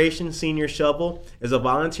 Operation Senior Shovel is a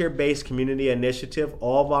volunteer-based community initiative.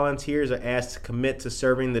 All volunteers are asked to commit to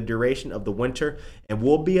serving the duration of the winter and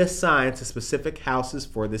will be assigned to specific houses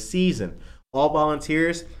for the season. All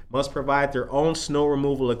volunteers must provide their own snow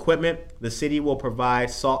removal equipment. The city will provide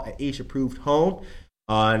salt at each approved home.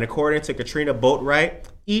 And according to Katrina Boatwright,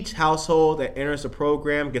 each household that enters the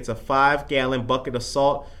program gets a 5-gallon bucket of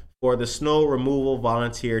salt for the snow removal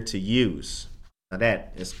volunteer to use. Now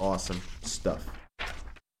that is awesome stuff.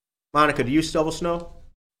 Monica, do you shovel snow?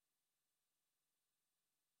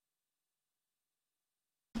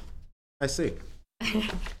 I see.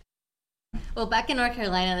 Well, back in North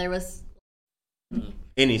Carolina, there was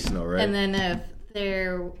any snow, right? And then if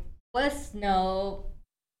there was snow,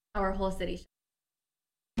 our whole city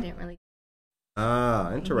didn't really.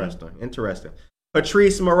 Interesting. Interesting.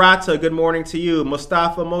 Patrice Murata, good morning to you.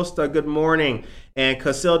 Mustafa Mosta, good morning. And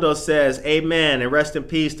Casildo says, amen, and rest in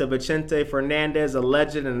peace to Vicente Fernandez, a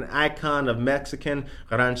legend and an icon of Mexican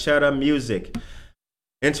ranchera music.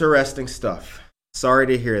 Interesting stuff. Sorry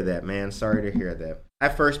to hear that, man. Sorry to hear that. I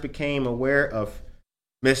first became aware of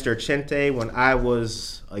Mr. Chente when I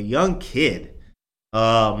was a young kid.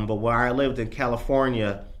 But where I lived in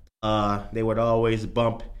California, they would always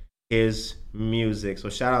bump his music. So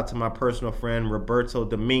shout out to my personal friend Roberto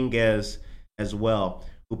Dominguez as well,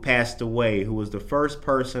 who passed away, who was the first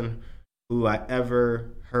person who I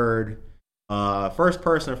ever heard,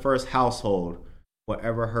 first household who I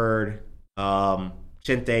ever heard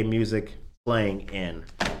Chente music playing in.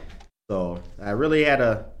 So I really had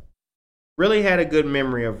a good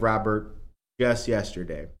memory of Robert just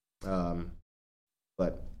yesterday.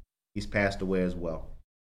 But he's passed away as well.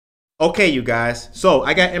 Okay, you guys. So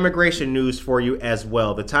I got immigration news for you as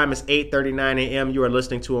well. The time is 8:39 a.m. You are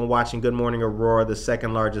listening to and watching Good Morning Aurora, the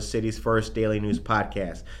second largest city's first daily news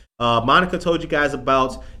podcast. Monica told you guys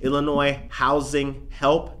about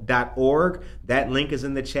IllinoisHousingHelp.org. That link is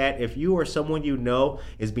in the chat. If you or someone you know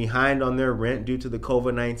is behind on their rent due to the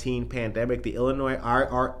COVID-19 pandemic, the Illinois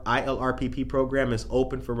ILRPP program is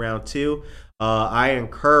open for round 2. I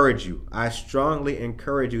strongly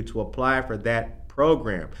encourage you to apply for that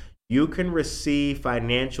program. You can receive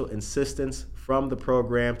financial assistance from the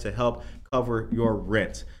program to help cover your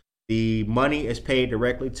rent. The money is paid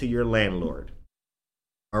directly to your landlord.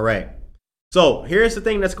 All right. So here's the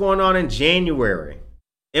thing that's going on in January.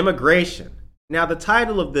 Immigration. Now, the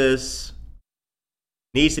title of this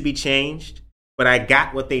needs to be changed, but I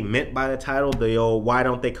got what they meant by the title, the old why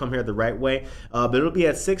don't they come here the right way. But it'll be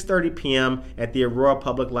at 6:30 p.m. at the Aurora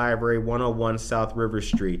Public Library, 101 South River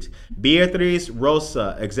Street. Beatriz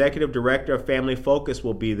Rosa, Executive Director of Family Focus,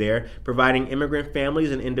 will be there, providing immigrant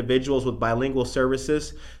families and individuals with bilingual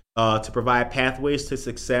services to provide pathways to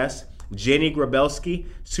success. Jenny Grabelski,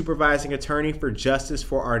 Supervising Attorney for Justice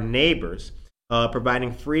for Our Neighbors,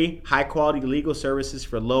 providing free, high-quality legal services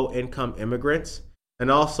for low-income immigrants. And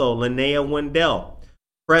also Linnea Wendell,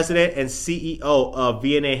 President and CEO of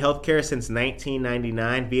VNA Healthcare since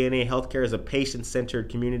 1999. VNA Healthcare is a patient-centered,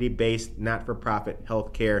 community-based, not-for-profit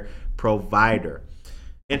healthcare provider.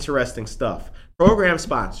 Interesting stuff. Program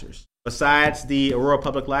sponsors, besides the Aurora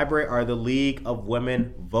Public Library, are the League of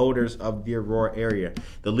Women Voters of the Aurora area.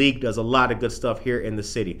 The League does a lot of good stuff here in the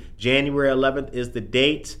city. January 11th is the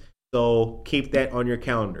date, so keep that on your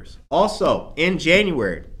calendars. Also, in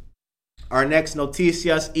January, our next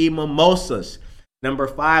Noticias y Mimosas. Number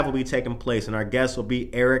 5 will be taking place, and our guest will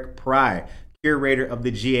be Eric Pry, curator of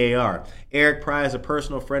the GAR. Eric Pry is a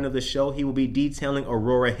personal friend of the show. He will be detailing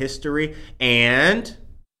Aurora history, and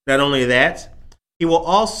not only that, he will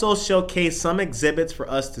also showcase some exhibits for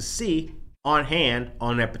us to see on hand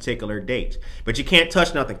on that particular date. But you can't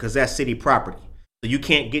touch nothing because that's city property. So you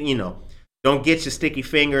can't get, don't get your sticky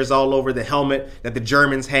fingers all over the helmet that the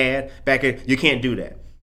Germans had back in. You can't do that.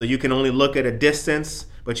 So you can only look at a distance,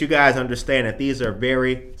 but you guys understand that these are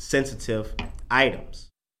very sensitive items.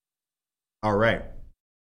 All right.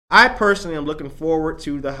 I personally am looking forward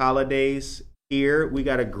to the holidays here. We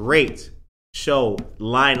got a great show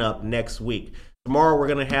lineup next week. Tomorrow we're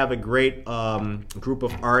going to have a great group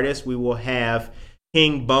of artists. We will have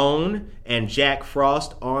King Bone and Jack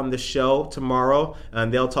Frost on the show tomorrow,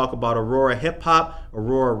 and they'll talk about Aurora hip hop,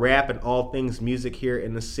 Aurora rap, and all things music here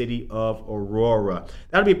in the city of Aurora.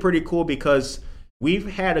 That'll be pretty cool because we've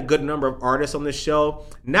had a good number of artists on the show.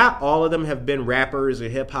 Not all of them have been rappers or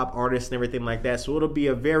hip hop artists and everything like that, so it'll be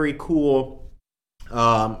a very cool,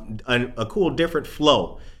 a cool different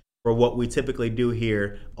flow for what we typically do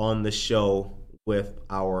here on the show with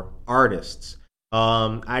our artists.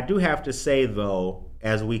 I do have to say, though,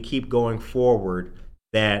 as we keep going forward,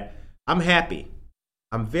 that I'm happy.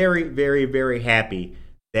 I'm very, very, very happy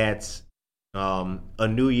that a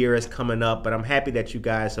new year is coming up, but I'm happy that you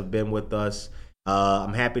guys have been with us.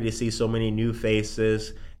 I'm happy to see so many new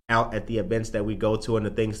faces out at the events that we go to and the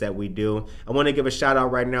things that we do. I want to give a shout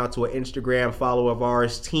out right now to an Instagram follower of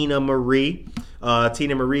ours, Tina Marie.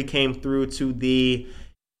 Tina Marie came through to the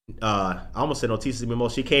I almost said Notices Memo.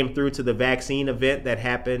 She came through to the vaccine event that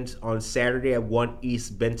happened on Saturday at 1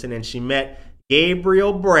 East Benton, and she met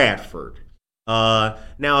Gabriel Bradford. Now,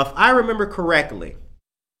 if I remember correctly,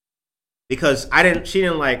 because she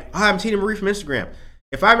didn't I'm Tina Marie from Instagram.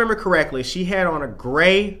 If I remember correctly, she had on a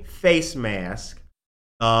gray face mask,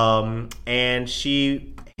 and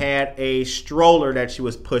she had a stroller that she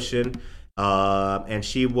was pushing, and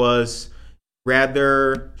she was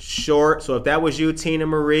rather short. So if that was you, Tina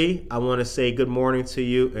Marie, I want to say good morning to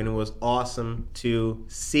you, and it was awesome to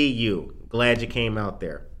see you. Glad you came out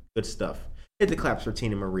there. Good stuff. Hit the claps for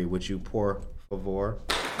Tina Marie, would you, por favor?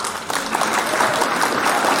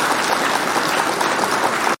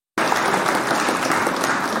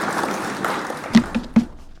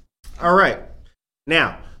 All right.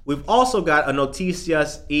 Now, we've also got a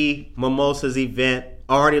Noticias y Mimosas event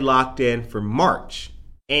already locked in for March.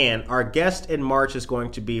 And our guest in March is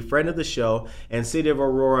going to be friend of the show and City of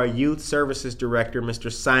Aurora Youth Services Director, Mr.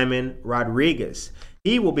 Simon Rodriguez.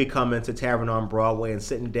 He will be coming to Tavern on Broadway and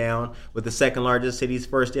sitting down with the second largest city's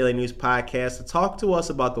first daily news podcast to talk to us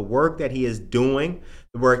about the work that he is doing,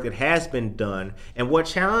 the work that has been done, and what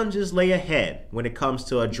challenges lay ahead when it comes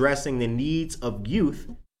to addressing the needs of youth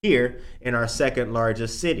here in our second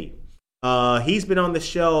largest city. He's been on the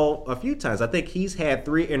show a few times. I think he's had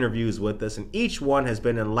 3 interviews with us, and each one has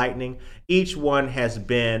been enlightening. Each one has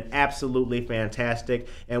been absolutely fantastic.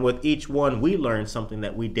 And with each one, we learned something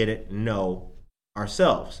that we didn't know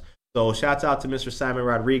ourselves. So shouts out to Mr. Simon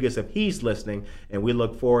Rodriguez if he's listening, and we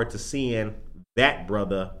look forward to seeing that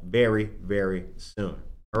brother very, very soon.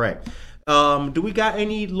 All right. Do we got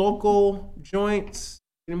any local joints?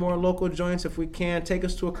 Any more local joints? If we can, take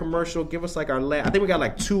us to a commercial. Give us our last. I think we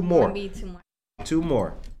got 2 more. Maybe 2 more. 2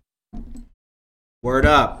 more. Word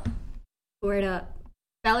up. Word up.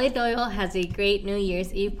 Valley Doyle has a great New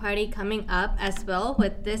Year's Eve party coming up as well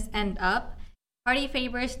with This End Up. Party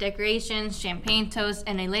favors, decorations, champagne toast,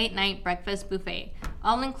 and a late night breakfast buffet,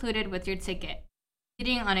 all included with your ticket.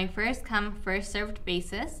 Seating on a first come, first served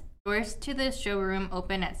basis. Doors to the showroom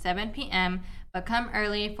open at 7 p.m., but come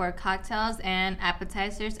early for cocktails and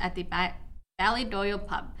appetizers at the Valley Doyle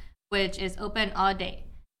Pub, which is open all day.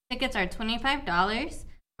 Tickets are $25.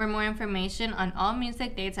 For more information on all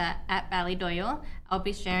music dates at Valley Doyle, I'll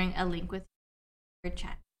be sharing a link with your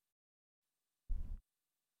chat.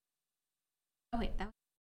 Oh, wait, that was...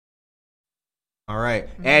 All right.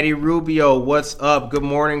 Addie Rubio, what's up? Good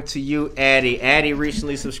morning to you, Addie. Addie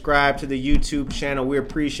recently subscribed to the YouTube channel. We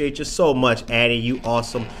appreciate you so much, Addie. You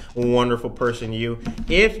awesome, wonderful person, you.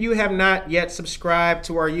 If you have not yet subscribed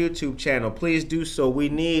to our YouTube channel, please do so. We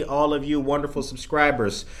need all of you wonderful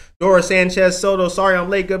subscribers. Dora Sanchez Soto, sorry I'm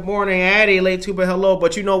late. Good morning, Addie. Late too, but hello.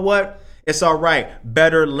 But you know what? It's all right.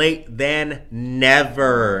 Better late than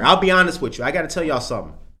never. I'll be honest with you. I got to tell y'all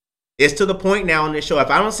something. It's to the point now in this show. If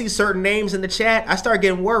I don't see certain names in the chat, I start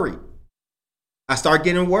getting worried.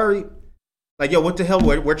 Like, yo, what the hell?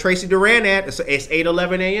 Where Tracy Duran at? It's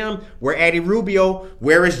 8:11 a.m. Where Addie Rubio?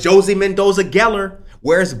 Where is Josie Mendoza Geller?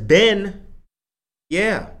 Where's Ben?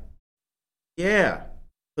 Yeah.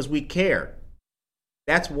 Because we care.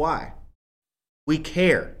 That's why. We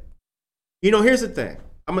care. You know, here's the thing.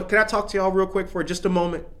 Can I talk to y'all real quick for just a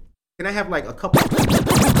moment? Can I have like a couple?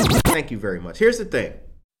 Thank you very much. Here's the thing.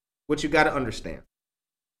 What you got to understand.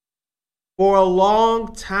 For a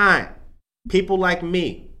long time, people like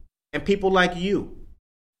me and people like you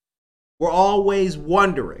were always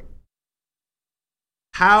wondering,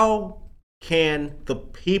 how can the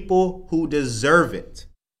people who deserve it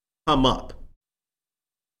come up?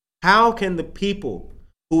 How can the people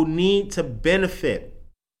who need to benefit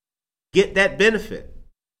get that benefit?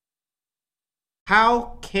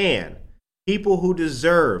 How can people who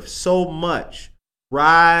deserve so much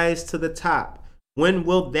rise to the top? When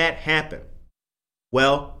will that happen?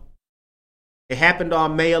 Well, it happened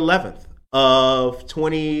on May 11th of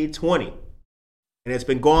 2020, and it's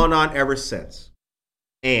been going on ever since.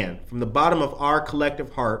 And from the bottom of our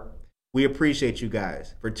collective heart, we appreciate you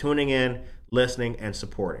guys for tuning in, listening, and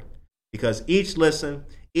supporting. Because each listen,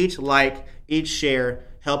 each like, each share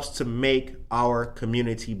helps to make our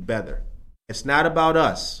community better. It's not about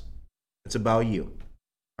us. It's about you.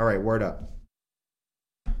 All right, word up.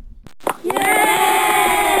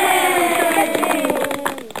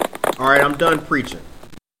 All right, I'm done preaching.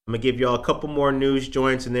 I'm going to give y'all a couple more news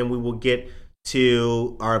joints, and then we will get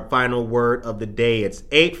to our final word of the day. It's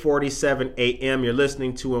 8:47 a.m. You're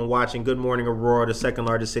listening to and watching Good Morning Aurora, the second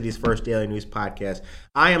largest city's first daily news podcast.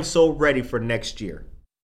 I am so ready for next year.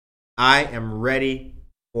 I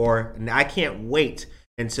can't wait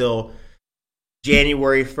until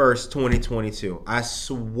January 1st, 2022. I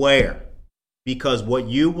swear, because what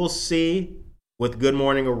you will see with Good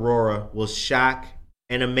Morning Aurora will shock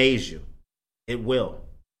and amaze you. It will.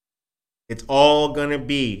 It's all going to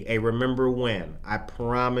be a remember when. I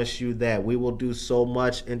promise you that. We will do so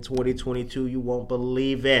much in 2022, you won't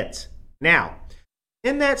believe it. Now,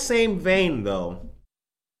 in that same vein, though,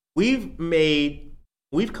 we've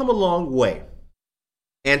come a long way.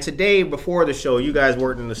 And today, before the show, you guys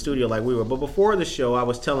weren't in the studio like we were, but before the show, I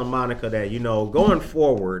was telling Monica that, going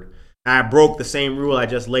forward, I broke the same rule I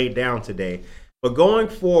just laid down today. But going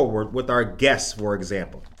forward with our guests, for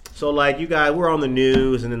example. So, like, you guys, we're on the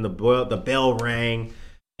news, and then the bell rang,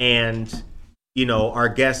 and, our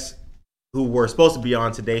guests who were supposed to be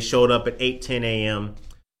on today showed up at 8:10 a.m.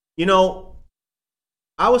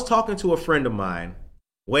 I was talking to a friend of mine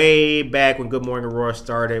way back when Good Morning Aurora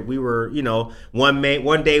started. We were, one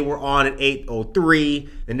day we're on at 8:03,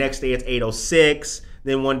 the next day it's 8:06,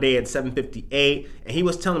 then one day at 7:58, and he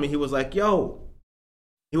was telling me, he was like,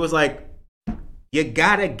 you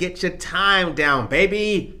gotta get your time down,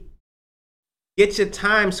 baby. Get your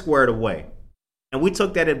time squared away. And we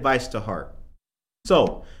took that advice to heart.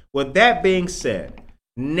 So, with that being said,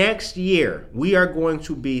 next year we are going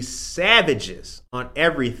to be savages on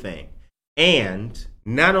everything. And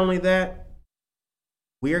not only that,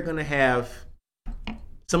 we are going to have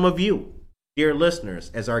some of you, dear listeners,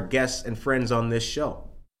 as our guests and friends on this show.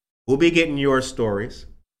 We'll be getting your stories.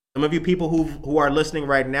 Some of you people who are listening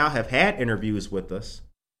right now have had interviews with us,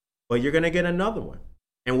 but you're going to get another one.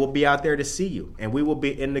 And we'll be out there to see you. And we will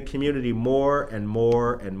be in the community more and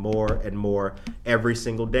more and more and more every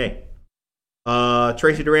single day.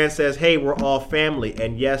 Tracy Duran says, hey, we're all family.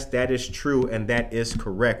 And yes, that is true. And that is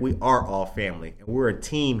correct. We are all family. And we're a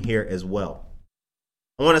team here as well.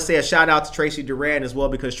 I want to say a shout out to Tracy Duran as well,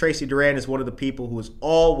 because Tracy Duran is one of the people who has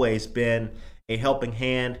always been a helping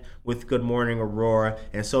hand with Good Morning Aurora.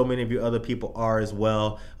 And so many of you other people are as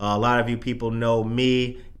well. A lot of you people know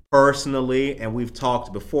me personally, and we've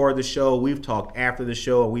talked before the show, we've talked after the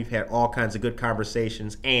show, and we've had all kinds of good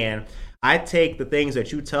conversations. And I take the things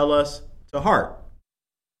that you tell us to heart.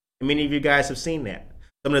 And many of you guys have seen that.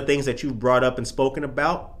 Some of the things that you've brought up and spoken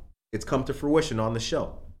about, it's come to fruition on the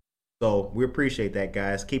show. So we appreciate that,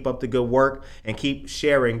 guys. Keep up the good work and keep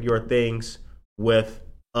sharing your things with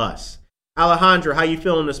us. Alejandra, how you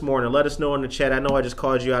feeling this morning? Let us know in the chat. I know I just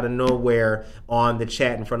called you out of nowhere on the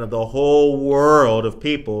chat in front of the whole world of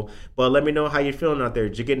people, but let me know how you're feeling out there.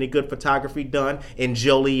 Did you get any good photography done in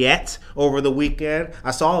Joliet over the weekend?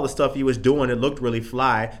 I saw all the stuff you was doing. It looked really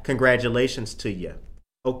fly. Congratulations to you.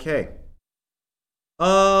 Okay.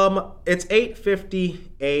 It's 8:50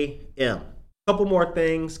 a.m. Couple more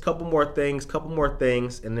things,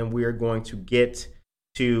 and then we are going to get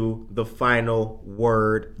to the final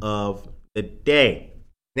word of the day.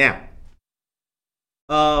 Now,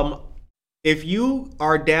 if you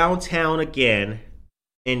are downtown again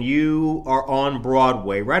and you are on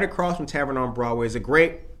Broadway, right across from Tavern on Broadway is a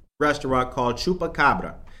great restaurant called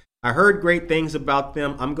Chupacabra. I heard great things about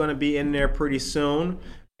them. I'm going to be in there pretty soon,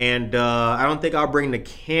 and I don't think I'll bring the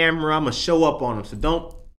camera. I'm going to show up on them, so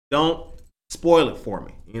don't spoil it for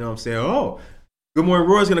me. You know what I'm saying? Oh, Good Morning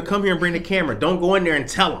Roy is going to come here and bring the camera. Don't go in there and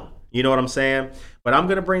tell him. You know what I'm saying? But I'm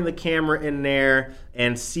going to bring the camera in there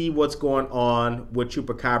and see what's going on with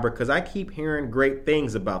Chupacabra because I keep hearing great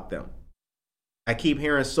things about them. I keep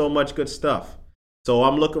hearing so much good stuff. So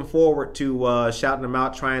I'm looking forward to shouting them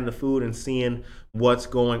out, trying the food, and seeing what's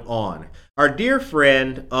going on. Our dear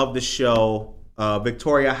friend of the show,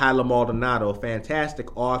 Victoria Hyla Maldonado,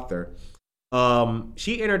 fantastic author,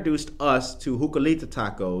 she introduced us to Jucalita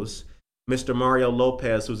Tacos. Mr. Mario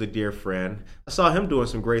Lopez, who's a dear friend. I saw him doing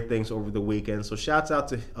some great things over the weekend. So shouts out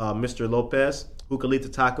to Mr. Lopez. Jucalita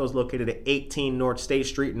Tacos, located at 18 North State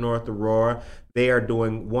Street, North Aurora. They are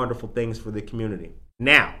doing wonderful things for the community.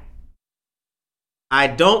 Now, I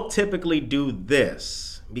don't typically do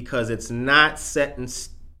this because it's not set in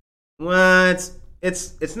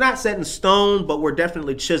it's not set in stone, but we're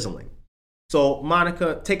definitely chiseling. So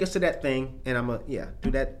Monica, take us to that thing, and I'm gonna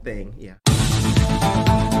do that thing. Yeah.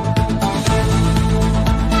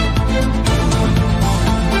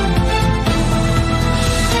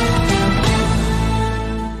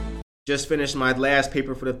 Just finished my last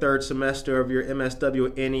paper for the third semester of your MSW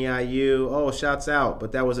at NEIU. Oh, shouts out,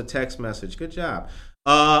 but that was a text message. Good job.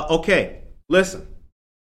 Okay, listen.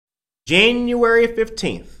 January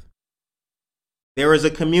 15th, there is a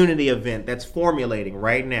community event that's formulating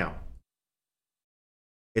right now.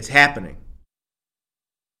 It's happening.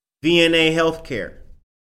 VNA Healthcare,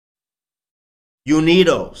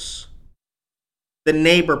 Unidos, the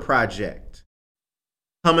Neighbor Project,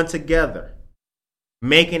 coming together,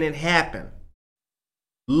 making it happen,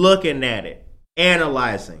 looking at it,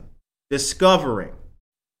 analyzing, discovering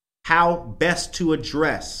how best to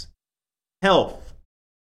address health,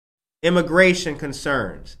 immigration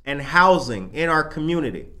concerns, and housing in our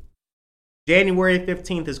community. January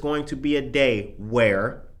 15th is going to be a day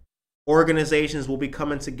where organizations will be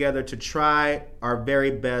coming together to try our very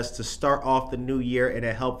best to start off the new year in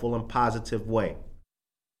a helpful and positive way.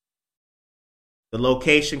 The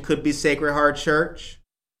location could be Sacred Heart Church.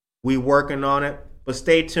 We're working on it, but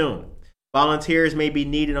stay tuned. Volunteers may be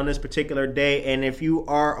needed on this particular day, and if you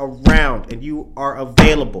are around and you are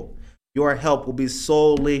available, your help will be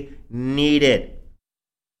sorely needed.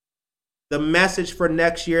 The message for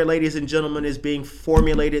next year, ladies and gentlemen, is being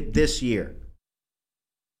formulated this year.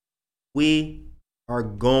 We are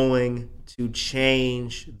going to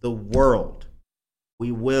change the world.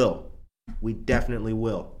 We will. We definitely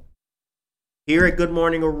will. Here at Good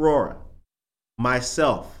Morning Aurora,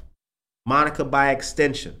 myself, Monica by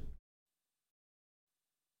extension,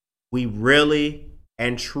 we really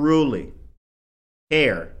and truly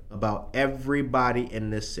care about everybody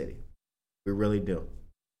in this city. We really do.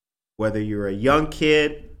 Whether you're a young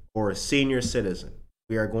kid or a senior citizen,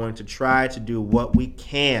 we are going to try to do what we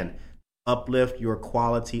can to uplift your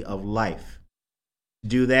quality of life. To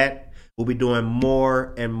do that, we'll be doing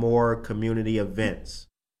more and more community events.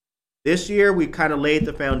 This year, we kind of laid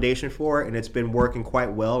the foundation for it, and it's been working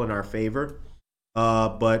quite well in our favor.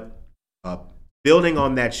 But building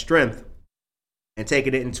on that strength and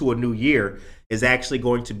taking it into a new year is actually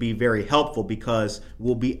going to be very helpful because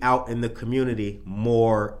we'll be out in the community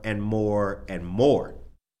more and more and more.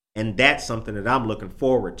 And that's something that I'm looking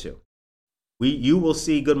forward to. You will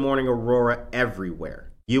see Good Morning Aurora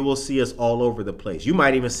everywhere. You will see us all over the place. You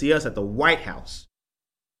might even see us at the White House.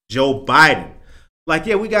 Joe Biden. Like,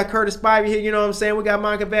 yeah, we got Curtis Bybee here, you know what I'm saying? We got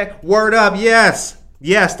Monica back. Word up, yes.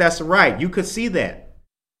 Yes, that's right. You could see that.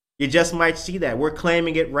 You just might see that. We're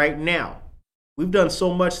claiming it right now. We've done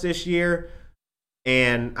so much this year,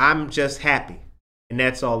 and I'm just happy. And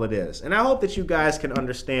that's all it is. And I hope that you guys can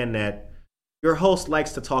understand that your host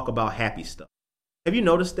likes to talk about happy stuff. Have you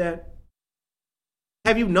noticed that?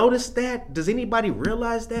 Have you noticed that? Does anybody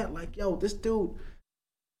realize that? Like, yo, this dude,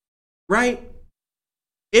 right?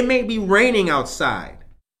 It may be raining outside.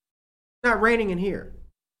 It's not raining in here.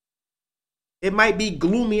 It might be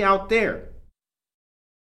gloomy out there.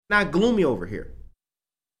 It's not gloomy over here.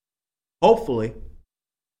 Hopefully,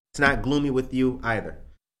 it's not gloomy with you either.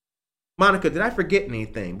 Monica, did I forget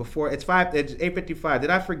anything before? It's 8:55. Did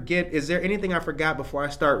I forget? Is there anything I forgot before I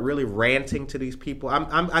start really ranting to these people?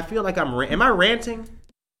 I feel like am I ranting?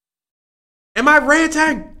 Am I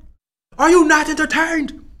ranting? Are you not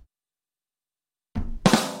entertained?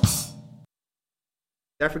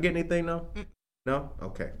 Did I forget anything? No? No?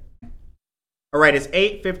 Okay. All right, it's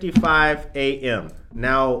 8:55 a.m.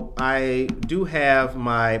 Now, I do have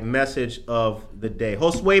my message of the day.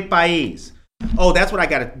 Josue Pais. Oh, that's what I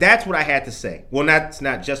had to say. Well, it's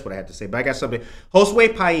not just what I had to say, but I got something.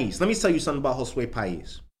 Josue Pais. Let me tell you something about Josue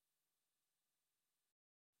Pais.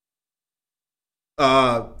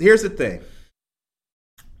 Here's the thing.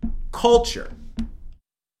 Culture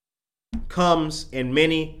comes in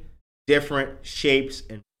many different shapes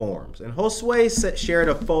and forms. And Josue shared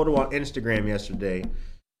a photo on Instagram yesterday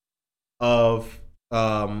of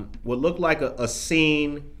what looked like a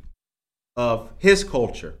scene of his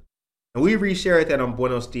culture. And we reshared that on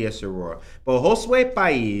Buenos Dias, Aurora. But Josue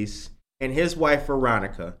Pais and his wife,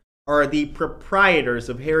 Veronica, are the proprietors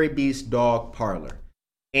of Harry Beast Dog Parlor.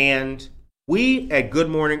 And we at Good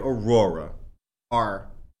Morning Aurora are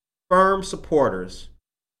firm supporters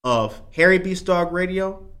of Harry Beast Dog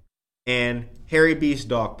Radio and Harry Beast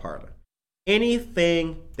Dog Parlor.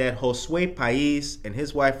 Anything that Josue Pais and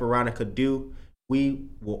his wife Veronica do, we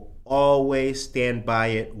will always stand by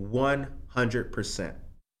it 100%.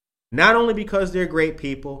 Not only because they're great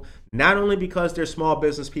people, not only because they're small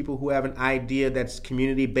business people who have an idea that's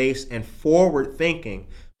community-based and forward-thinking,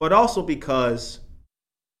 but also because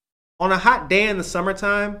on a hot day in the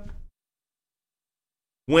summertime,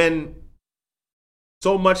 when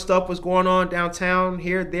so much stuff was going on downtown,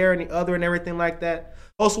 here, there, and the other, and everything like that,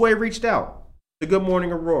 Josue reached out to Good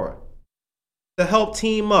Morning Aurora to help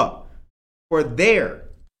team up for their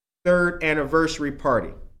 3rd anniversary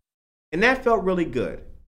party. And that felt really good.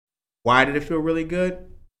 Why did it feel really good?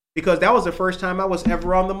 Because that was the first time I was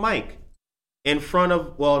ever on the mic in front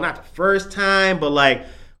of, well, not the first time, but like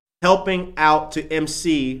helping out to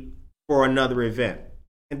MC for another event.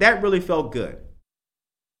 And that really felt good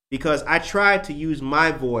because I tried to use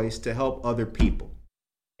my voice to help other people.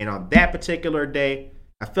 And on that particular day,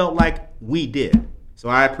 I felt like we did. So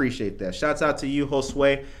I appreciate that. Shouts out to you,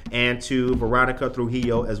 Josue, and to Veronica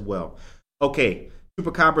Trujillo as well. Okay.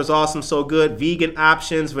 Chupacabra's awesome, so good. Vegan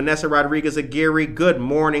options. Vanessa Rodriguez Aguirre, good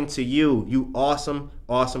morning to you. You awesome,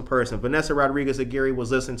 awesome person. Vanessa Rodriguez Aguirre was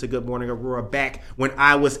listening to Good Morning Aurora back when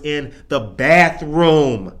I was in the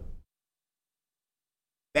bathroom.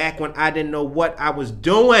 Back when I didn't know what I was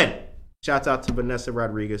doing. Shouts out to Vanessa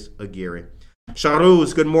Rodriguez Aguirre.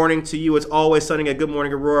 Charuz, good morning to you. It's always sunny at Good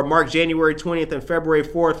Morning Aurora. Mark January 20th and February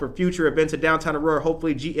 4th for future events at downtown Aurora.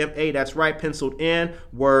 Hopefully GMA, that's right, penciled in.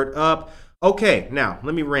 Word up. Okay, now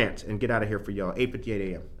let me rant and get out of here for y'all.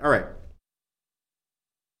 8:58 a.m. All right.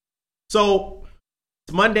 So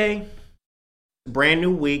it's Monday, brand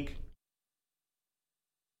new week,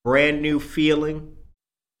 brand new feeling,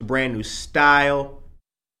 brand new style.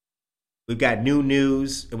 We've got new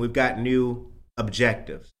news and we've got new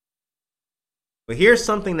objectives. But here's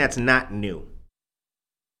something that's not new.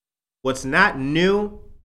 What's not new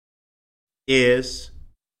is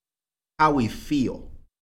how we feel.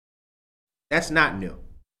 That's not new.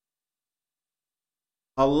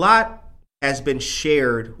 A lot has been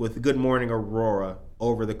shared with Good Morning Aurora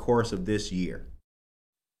over the course of this year.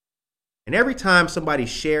 And every time somebody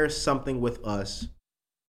shares something with us,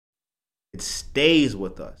 it stays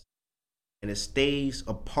with us. And it stays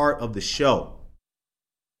a part of the show.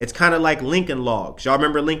 It's kind of like Lincoln Logs. Y'all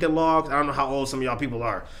remember Lincoln Logs? I don't know how old some of y'all people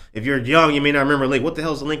are. If you're young, you may not remember Lincoln. What the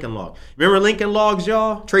hell is a Lincoln Log? Remember Lincoln Logs,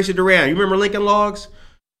 y'all? Tracy Duran, you remember Lincoln Logs?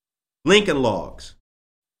 Lincoln Logs.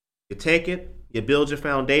 You take it, you build your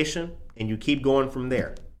foundation, and you keep going from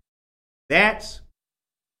there. That's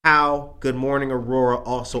how Good Morning Aurora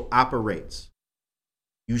also operates.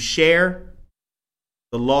 You share,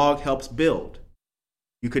 the log helps build.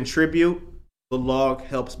 You contribute, the log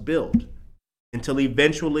helps build. Until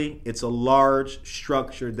eventually it's a large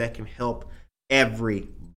structure that can help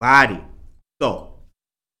everybody. So,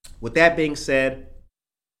 with that being said,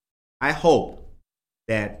 I hope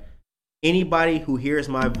that anybody who hears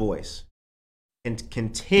my voice can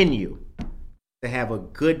continue to have a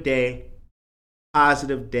good day,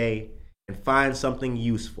 positive day, and find something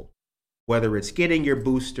useful. Whether it's getting your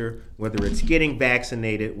booster, whether it's getting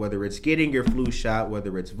vaccinated, whether it's getting your flu shot,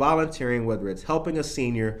 whether it's volunteering, whether it's helping a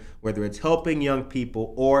senior, whether it's helping young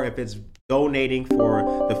people, or if it's donating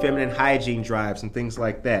for the feminine hygiene drives and things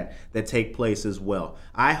like that take place as well.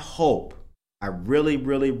 I hope, I really,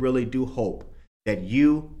 really, really do hope that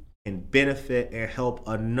you can benefit and help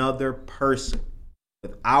another person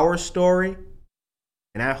with our story.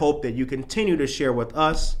 And I hope that you continue to share with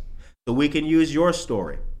us so we can use your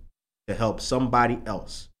story to help somebody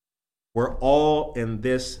else. We're all in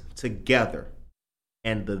this together.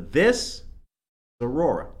 And this is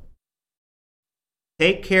Aurora.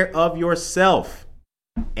 Take care of yourself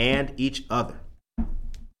and each other.